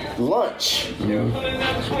stealing lunch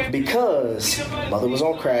because mother was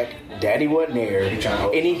on crack, daddy wasn't there,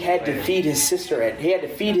 and he had to feed his sister. He had to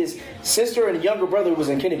feed his sister and younger brother who was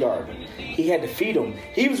in kindergarten. He had to feed them.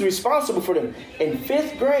 He was responsible for them in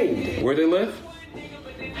 5th grade. Where they live?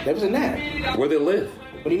 That was in that. Where they live?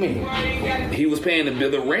 What do you mean? He was paying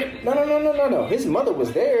the rent? No. His mother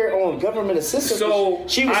was there on government assistance. So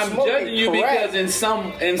she was I'm judging you because in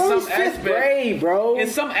some aspect, grade, bro. In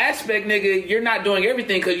some aspect, nigga, you're not doing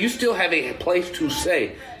everything because you still have a place to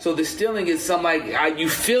say. So the stealing is something like you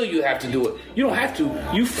feel you have to do it. You don't have to.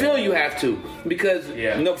 You feel you have to because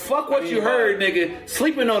no fuck what you heard, nigga.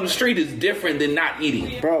 Sleeping on the street is different than not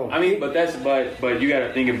eating, bro. I mean, but you got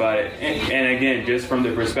to think about it, and again, just from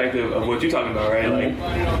the perspective of what you're talking about, right?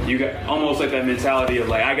 Like you got almost like that mentality of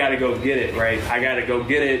like I got to go get it, right? I got to go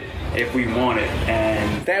get it if we want it,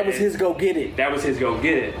 and that was his go get it. That was his go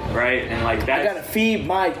get it, right? And like that, I got to feed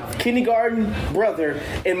my kindergarten brother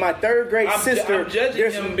and my 3rd grade sister. I'm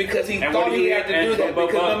judging him because he thought he had to do that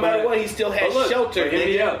because no matter what, he still had shelter.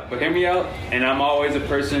 But hear me out. And I'm always a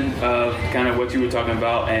person of kind of what you were talking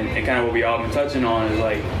about and kind of what we all been touching on is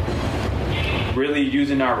like really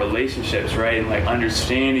using our relationships, right? And like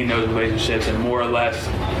understanding those relationships and more or less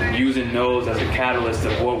using those as a catalyst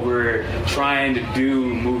of what we're trying to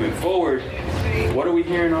do moving forward. What are we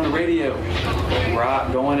hearing on the radio?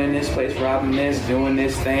 Rob going in this place, robbing this, doing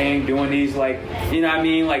this thing, doing these like, you know what I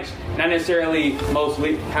mean? Like not necessarily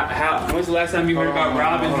mostly. When's the last time you heard about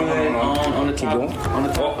Robin Hood on the top? On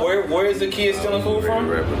the top. Where is the kid stealing food from?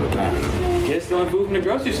 Kid stealing food from the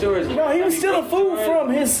grocery stores. No, he was stealing food from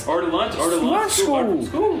his or the lunch school.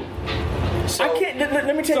 So, I can't.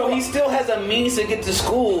 Let me tell you. So he still has a means to get to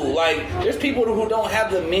school. Like there's people who don't have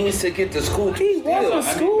the means to get to school. He walked to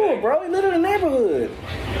school, bro. He lived in the neighborhood.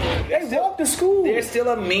 They walk to school. There's still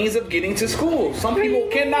a means of getting to school. Some people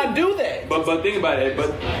cannot do that. But think about it. But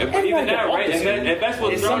even that, right? If that's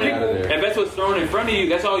what's thrown in front of you,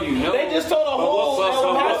 that's all you know. They just told a whole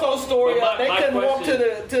El Paso story. They couldn't walk to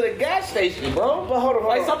the gas station, bro. But hold on.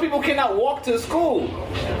 Like some people cannot walk to school.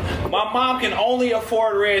 My mom can only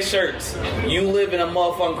afford red shirts. You live in a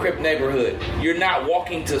motherfucking Crip neighborhood. You're not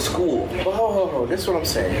walking to school. But hold. This is what I'm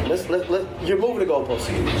saying. You're moving the goalposts.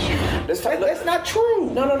 That's not true.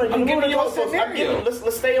 No. I'm giving you a scenario.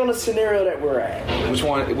 Let's stay on the scenario that we're at. Which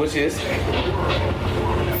one? Which is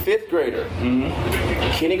 5th grader,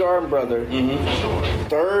 kindergarten brother,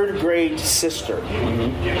 3rd grade sister,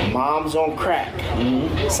 mom's on crack.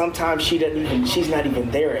 Sometimes she's not even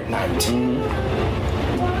there at night.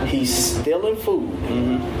 He's stealing food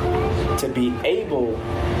to be able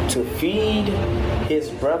to feed his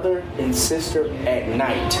brother and sister at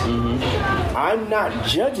night. I'm not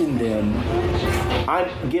judging them.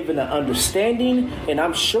 I'm giving an understanding and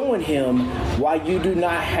I'm showing him why you do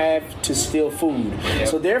not have to steal food.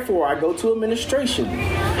 So therefore, I go to administration.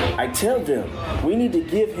 I tell them we need to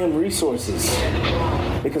give him resources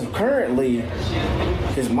because currently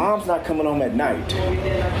his mom's not coming home at night.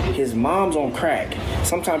 His mom's on crack.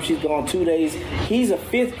 Sometimes she's gone 2 days. He's a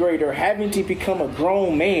 5th grader having to become a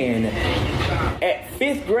grown man at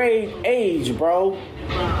 5th grade age, bro,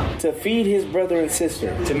 to feed his brother and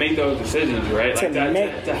sister. To make those decisions, right?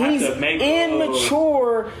 He's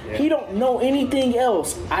immature. Yeah. He don't know anything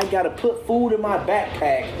else. I gotta put food in my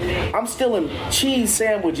backpack. I'm stealing cheese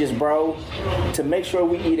sandwiches, bro, to make sure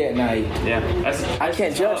we eat at night. Yeah, I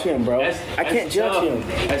can't judge him, bro. I can't judge him.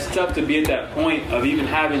 It's tough to be at that point of even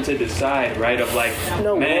having to decide, right? Of like,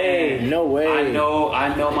 no way. I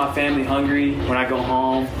know my family hungry when I go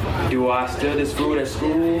home. Do I steal this food at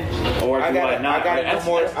school, or do I not?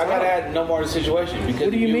 I gotta add no more to the situation. Because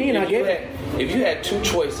what do you mean? I get it. If you had two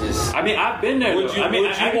choices, I mean, I've been there. Would you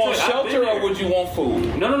want shelter or would you want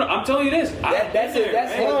food? No. I'm telling you this. That's two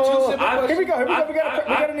simple questions. Here we go. We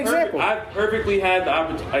got an example. I've perfectly had the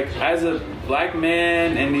opportunity, like as a black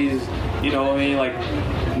man in these you know what I mean, like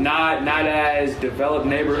not as developed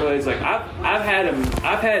neighborhoods. Like I've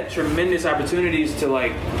had tremendous opportunities to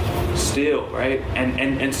like steal, right,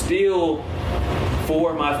 and steal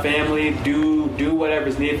for my family, do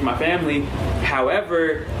whatever's needed for my family.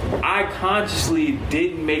 However, I consciously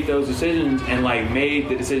didn't make those decisions and like made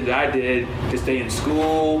the decision that I did to stay in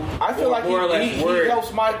school. I feel like he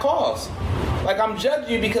helps my cause. Like, I'm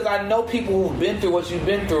judging you because I know people who've been through what you've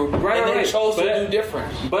been through, and they chose to do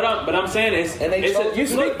different. But I'm saying you're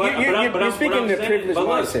speaking the privileged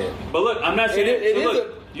mindset. But look, I'm not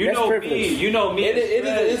saying You know me. It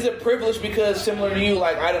is a privilege because similar to you,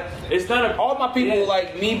 like it's not all my people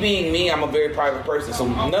like me being me. I'm a very private person, so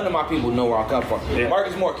none of my people know where I come from. Yeah.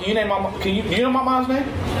 Marcus Moore, can you name you know my mom's name?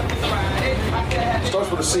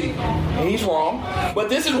 Starts with a C. He's wrong, but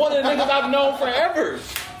this is one of the niggas I've known forever.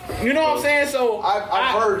 You know what I'm saying? So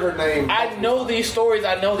I've heard her name. I know these stories.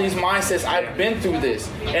 I know these mindsets. I've been through this,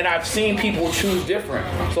 and I've seen people choose different.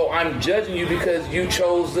 So I'm judging you because you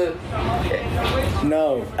chose the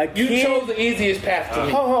chose the easiest path to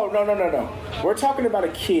me. No. We're talking about a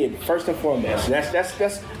kid first and foremost. Yeah.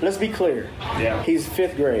 That's. Let's be clear. Yeah. He's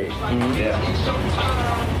 5th grade. Mm-hmm.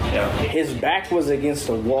 Yeah. His back was against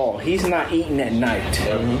the wall. He's not eating at night.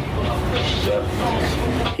 Mm-hmm.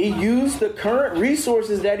 Yeah. He used the current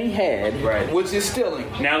resources that he had, right, which is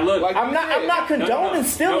stealing. Now look, like I'm not condoning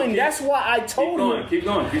stealing. That's why I told him. Keep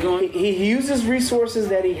going. He uses resources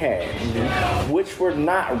that he had, which were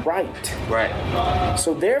not right. Right.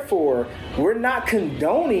 So therefore, we're not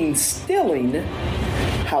condoning stealing.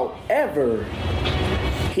 However,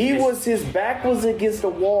 his back was against the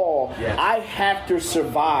wall. Yes. I have to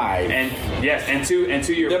survive. And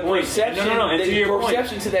to your point. Perception, the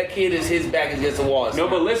perception to that kid is his back is against the wall. No,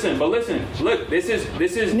 but listen. Look, this is.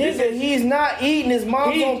 Nigga, he's not eating. His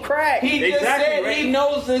mom's on crack. He just said right? He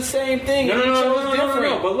knows the same thing. No.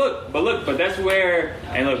 But look. But that's where.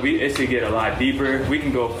 And look, it should get a lot deeper. We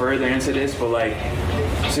can go further into this, but like.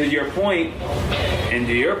 To your point,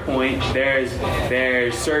 there's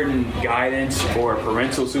certain guidance or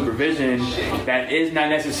parental supervision that is not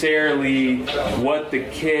necessarily what the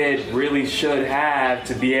kid really should have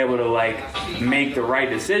to be able to like make the right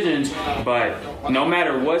decisions. But no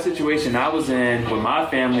matter what situation I was in with my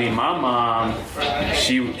family, my mom,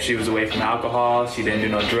 she was away from alcohol. She didn't do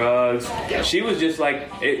no drugs. She was just like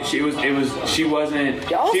she was a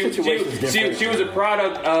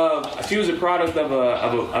product of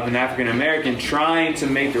an African American trying to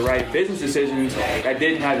make the right business decisions that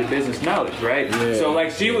didn't have the business knowledge, right? Yeah. So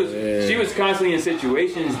like she was constantly in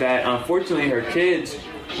situations that unfortunately her kids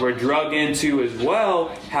were drug into as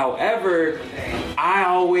well. However, I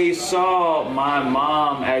always saw my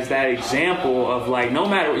mom as that example of like, no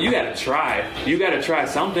matter what, you gotta try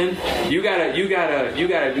something. You gotta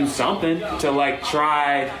do something to like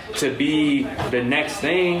try to be the next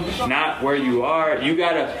thing, not where you are. You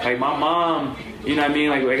gotta, like my mom, you know what I mean?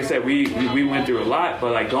 Like I said, we went through a lot,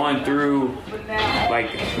 but like going through like,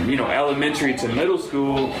 you know, elementary to middle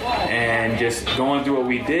school and just going through what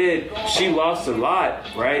we did, she lost a lot,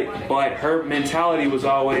 right? But her mentality was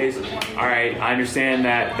always, all right, I understand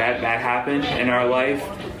that happened in our life.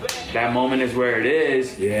 That moment is where it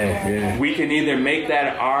is. Yeah. We can either make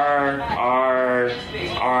that our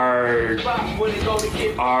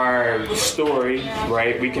story,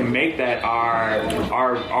 right? We can make that our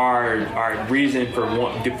reason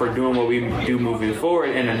for doing what we do moving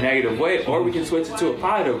forward in a negative way, or we can switch it to a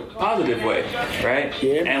positive way, right?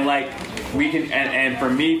 Yeah. And like we can, and for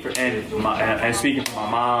me, and speaking for my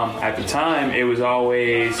mom at the time, it was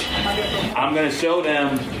always, I'm gonna show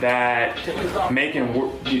them that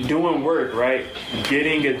doing work, right?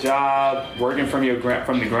 Getting a job, working from the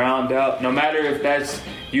ground up, no matter if that's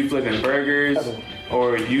you flipping burgers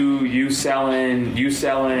or you selling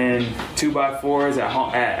 2x4s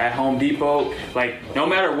at Home Depot. Like no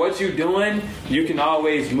matter what you're doing, you can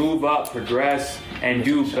always move up, progress, and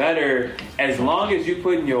do better as long as you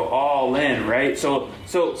putting your all in, right?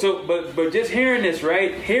 But just hearing this,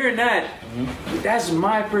 right? Hearing that, that's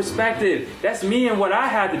my perspective. That's me and what I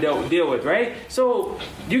had to deal with, right? So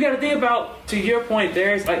you got to think about, to your point,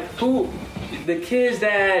 there's like the kids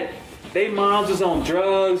that they moms was on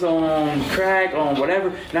drugs, on crack, on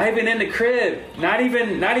whatever, not even in the crib, not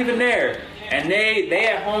even there. And they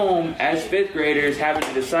at home as 5th graders having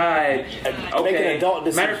to decide, okay, making adult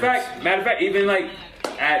decisions. Matter of fact, even like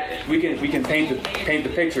we can paint the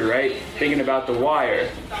picture, right? Thinking about The Wire,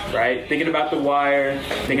 right? Thinking about The Wire,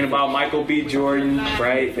 thinking about Michael B. Jordan,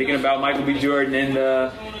 right? Thinking about Michael B. Jordan in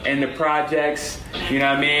the projects, you know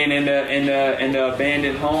what I mean? In the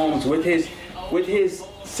abandoned homes with his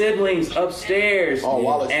siblings upstairs. Oh,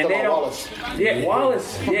 Wallace. And they don't. Wallace. Yeah,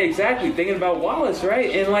 Wallace. Yeah, exactly. Thinking about Wallace, right?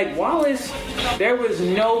 And like Wallace, there was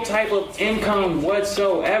no type of income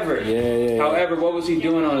whatsoever. Yeah. However, what was he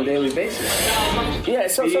doing on a daily basis? Yeah,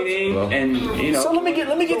 so Eating and you know. So let me get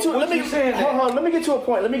to let me get to a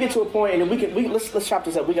point. Let me get to a point, and then let's chop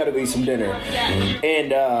this up. We got to go eat some dinner,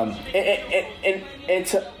 and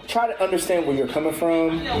to try to understand where you're coming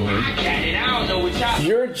from.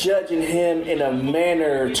 You're judging him in a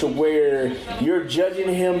manner to where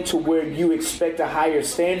you expect a higher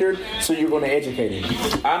standard, so you're going to educate him.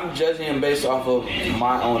 I'm judging him based off of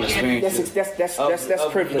my own experience. That's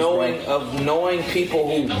privilege, of knowing people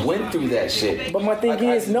who went through that shit. But my thing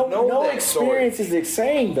is, no experience is the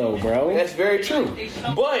same, though, bro. That's very true.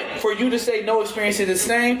 But for you to say no experience is the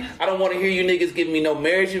same, I don't want to hear you niggas giving me no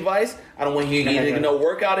marriage advice. I don't want to hear you niggas no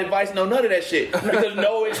workout advice, no none of that shit. Because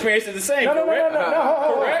no experience is the same. No.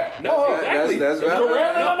 Correct? No, exactly. That's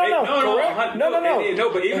Correct? No,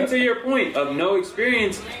 but even to your point of no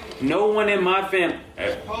experience, no one in my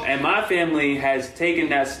family has taken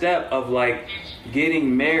that step of like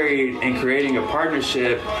getting married and creating a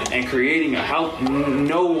partnership and creating a house.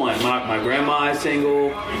 No one. My grandma is single.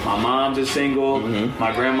 My mom's is single.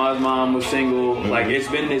 My grandma's mom was single. Like it's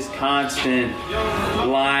been this constant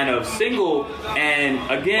line of single. And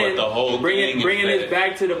again, bringing this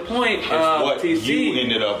back to the point of what TC. You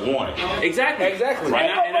ended up wanting. Exactly.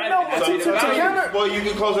 Well, you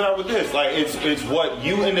can close it out with this. Like it's what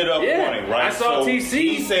you ended up wanting, right? I saw TC.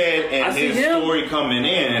 He said in his story coming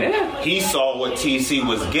in, he saw what TC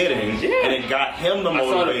was getting, and it got him the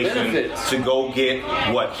motivation to go get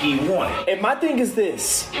what he wanted. And my thing is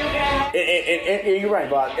this, and you're right,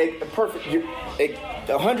 Bob. Perfect. You're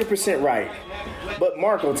 100% right. But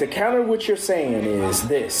Marco, to counter what you're saying is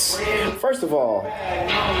this. First of all,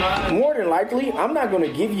 more than likely, I'm not going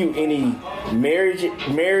to give you any marriage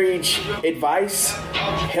advice,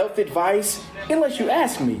 health advice, unless you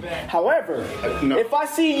ask me. However, if I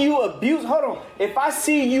see you if I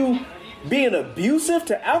see you being abusive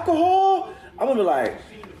to alcohol, I'm going to be like,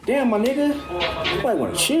 damn, my nigga, you might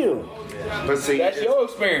want to chill. But see, that's your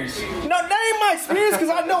experience. No, that ain't my experience because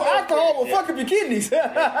I know alcohol will fuck up your kidneys. Physically,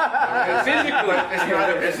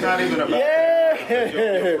 it's not even about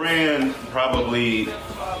your friend probably.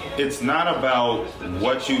 It's not about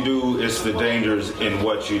what you do, it's the dangers in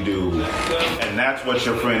what you do. And that's what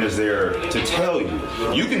your friend is there to tell you.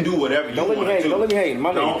 You can do whatever you want to do. Don't let me hate.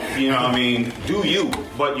 My Don't, you know what I mean? Do you.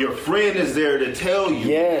 But your friend is there to tell you.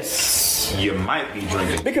 Yes. You might be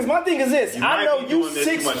drinking. Because my thing is this. I know you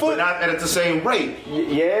 6 foot. But not at the same rate.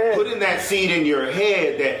 Yeah. Putting that seed in your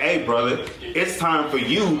head that, hey, brother, it's time for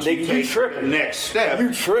you to take the next step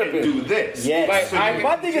and do this. Yes. So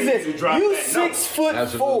my thing is this. You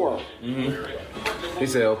 6'4". He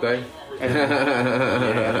said, okay.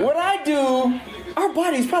 What I do, our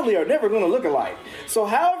bodies probably are never going to look alike. So,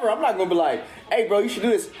 however, I'm not going to be like, hey, bro, you should do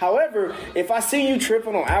this. However, if I see you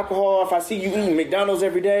tripping on alcohol, if I see you eating McDonald's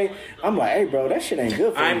every day, I'm like, hey, bro, that shit ain't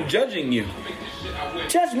good for you. I'm judging you.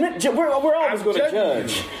 Judgment. We're always going to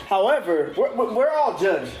judge. However, we're all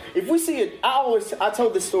judged. If we see it, I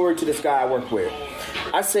told this story to this guy I work with.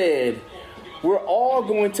 I said, we're all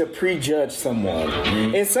going to prejudge someone.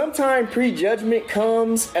 And sometimes prejudgment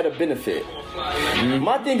comes at a benefit.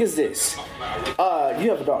 My thing is this. You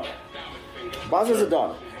have a daughter. Boz has a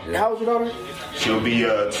daughter. Yeah. How old is your daughter? She'll be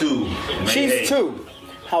 2. She's 2.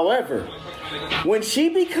 However, when she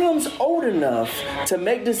becomes old enough to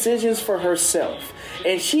make decisions for herself,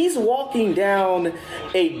 and she's walking down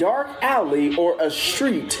a dark alley or a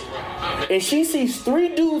street, and she sees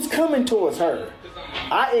 3 dudes coming towards her,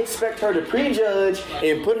 I expect her to prejudge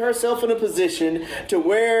and put herself in a position to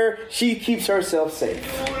where she keeps herself safe.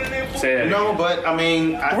 Say that. No, but I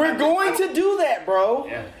mean, we're going to do that, bro.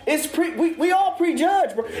 Yeah. It's we all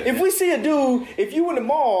prejudge, bro. If we see a dude, if you in the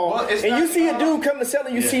mall and you see a dude come to sell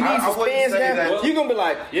and you see these pants down, you're gonna be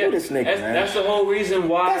like, who this nigga, man? That's the whole reason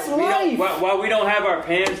why we don't have our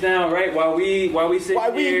pants down, right? Why we sit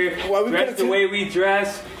here, dress the way we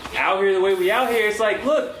dress, out here the way we out here. It's like,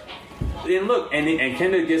 look. And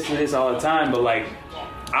Kendra gets to this all the time, but like,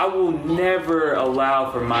 I will never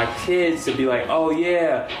allow for my kids to be like, oh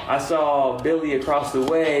yeah, I saw Billy across the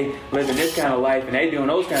way living this kind of life, and they doing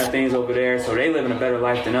those kind of things over there, so they living a better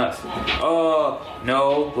life than us.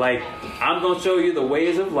 No, like, I'm gonna show you the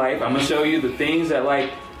ways of life. I'm gonna show you the things that,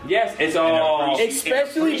 like, yes, it's all,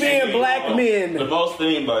 especially being black men. The most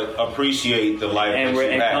thing, but appreciate the life that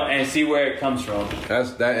you have and see where it comes from.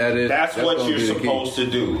 That's what you're supposed to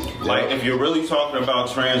do. Like, if you're really talking about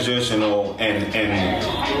transitional and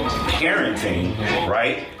parenting,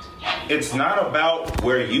 right? it's not about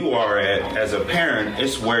where you are at as a parent.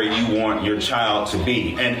 It's where you want your child to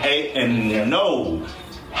be, and know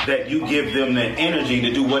that you give them the energy to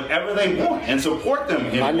do whatever they want and support them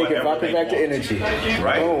in whatever they want. To energy.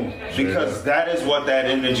 Right? Boom. Because that is what that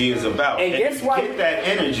energy is about. And guess why? Get that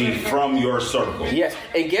energy from your circle. Yes.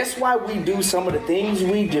 And guess why we do some of the things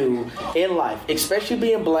we do in life, especially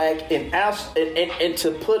being black, and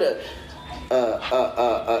to put a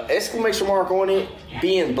exclamation mark on it,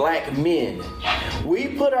 being black men. We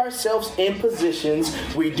put ourselves in positions,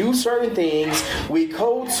 we do certain things, we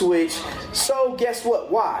code switch, so guess what?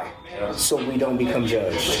 Why? So we don't become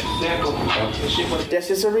judged. That's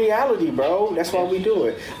just a reality, bro. That's why we do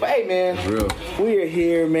it. But hey, man, we are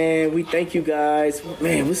here, man. We thank you guys.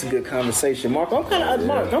 Man, this is a good conversation. Mark, come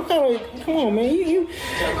on, man. You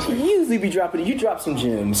usually be dropping, you drop some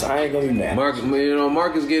gems. I ain't gonna be mad.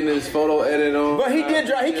 Mark is getting his photo edit on. But he did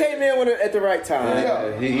drop, he came in with it at the right time.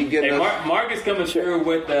 Yeah, he getting Mark is coming through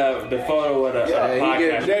with the photo of the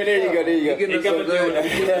podcast. There you go. He getting some good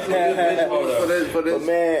for this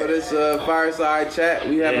fireside chat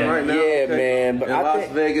we having right now. Yeah, man. But in Las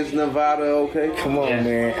Vegas, Nevada. Okay, come on,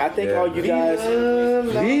 man. I think all you guys,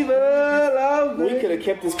 we could have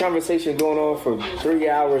kept this conversation going on for 3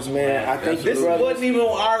 hours, man. I think this wasn't even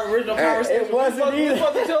our original conversation. It wasn't either. We were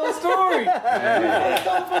supposed to tell a story.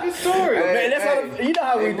 Fucking story, man. That's how you know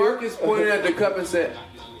how we do. Marcus pointed at the cup and said,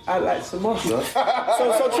 I like samosa.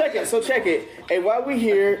 So check it. Hey, while we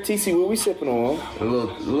here, TC, what we sipping on?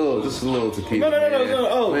 Just a little tequila. No.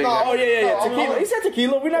 Oh, yeah. Tequila. He said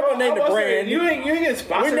tequila. We're not gonna name the brand. You ain't getting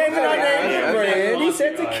sponsored. We're naming our brand. He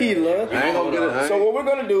said tequila. I ain't gonna get it. So what we're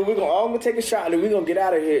gonna do? We're gonna take a shot and we're gonna get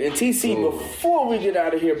out of here. And TC, before we get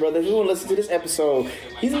out of here, brother, if you want to listen to this episode,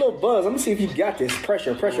 he's a little buzzed. I'm gonna see if he got this.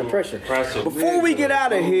 Pressure. Before we get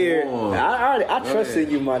out of here, I trust in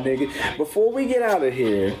you, my nigga. Before we get out of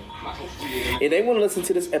here, and they want to listen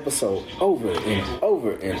to this episode over and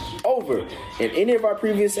over and over, and any of our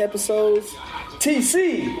previous episodes,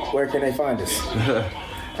 TC, where can they find us?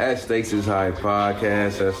 At Stakes is High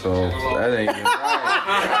Podcast. That's all. That ain't even right.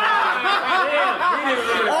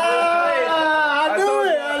 I knew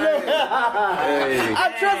it. I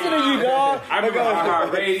trusted in you, dog. I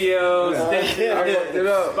remember radio,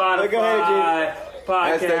 Spotify. Go ahead, G.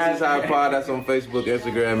 At Stakes is High Pod. That's on Facebook,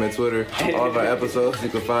 Instagram, and Twitter. All of our episodes you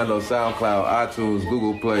can find on SoundCloud, iTunes,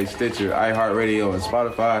 Google Play, Stitcher, iHeartRadio, and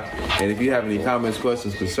Spotify. And if you have any comments,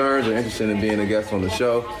 questions, concerns, or interested in being a guest on the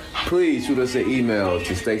show, please shoot us an email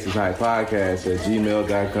to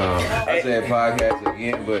stakesishighpodcast@gmail.com. I said podcast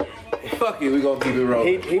again, but fuck it, we gonna keep it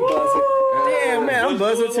rolling. He buzzing. Damn, man, I'm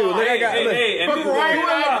buzzing too. Look, and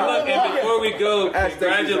before we go,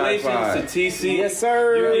 congratulations to TC. Yes,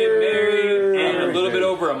 sir. You get married in a little bit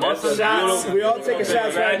over a month. Shots. We all taking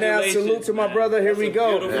shots right now. Salute to my brother. Here we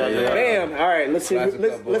go. Bam. All right, let's see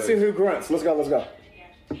who grunts. Let's go.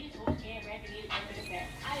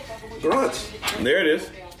 Grunts. There it is.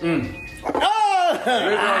 All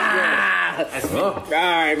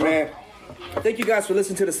right, man. Thank you guys for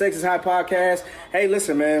listening to the Stakes is High podcast. Hey,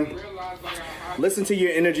 listen, man. Listen to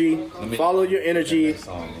your energy. Follow your energy.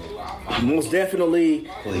 Most definitely,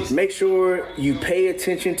 make sure you pay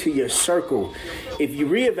attention to your circle. If you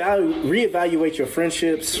reevaluate your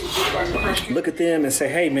friendships, look at them and say,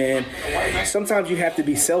 hey, man, sometimes you have to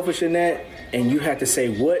be selfish in that, and you have to say,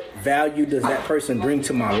 what value does that person bring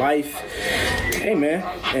to my life? Hey, man.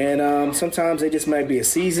 And sometimes they just might be a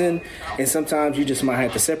season, and sometimes you just might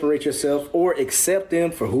have to separate yourself or accept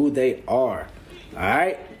them for who they are. All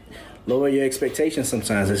right? Lower your expectations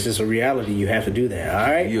sometimes. It's just a reality. You have to do that. All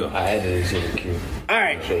right? Yeah, I had to say it. All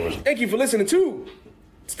right. Thank you for listening to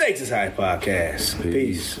Stakes is High Podcast.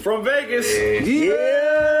 Peace. From Vegas.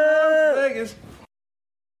 Yeah. Vegas.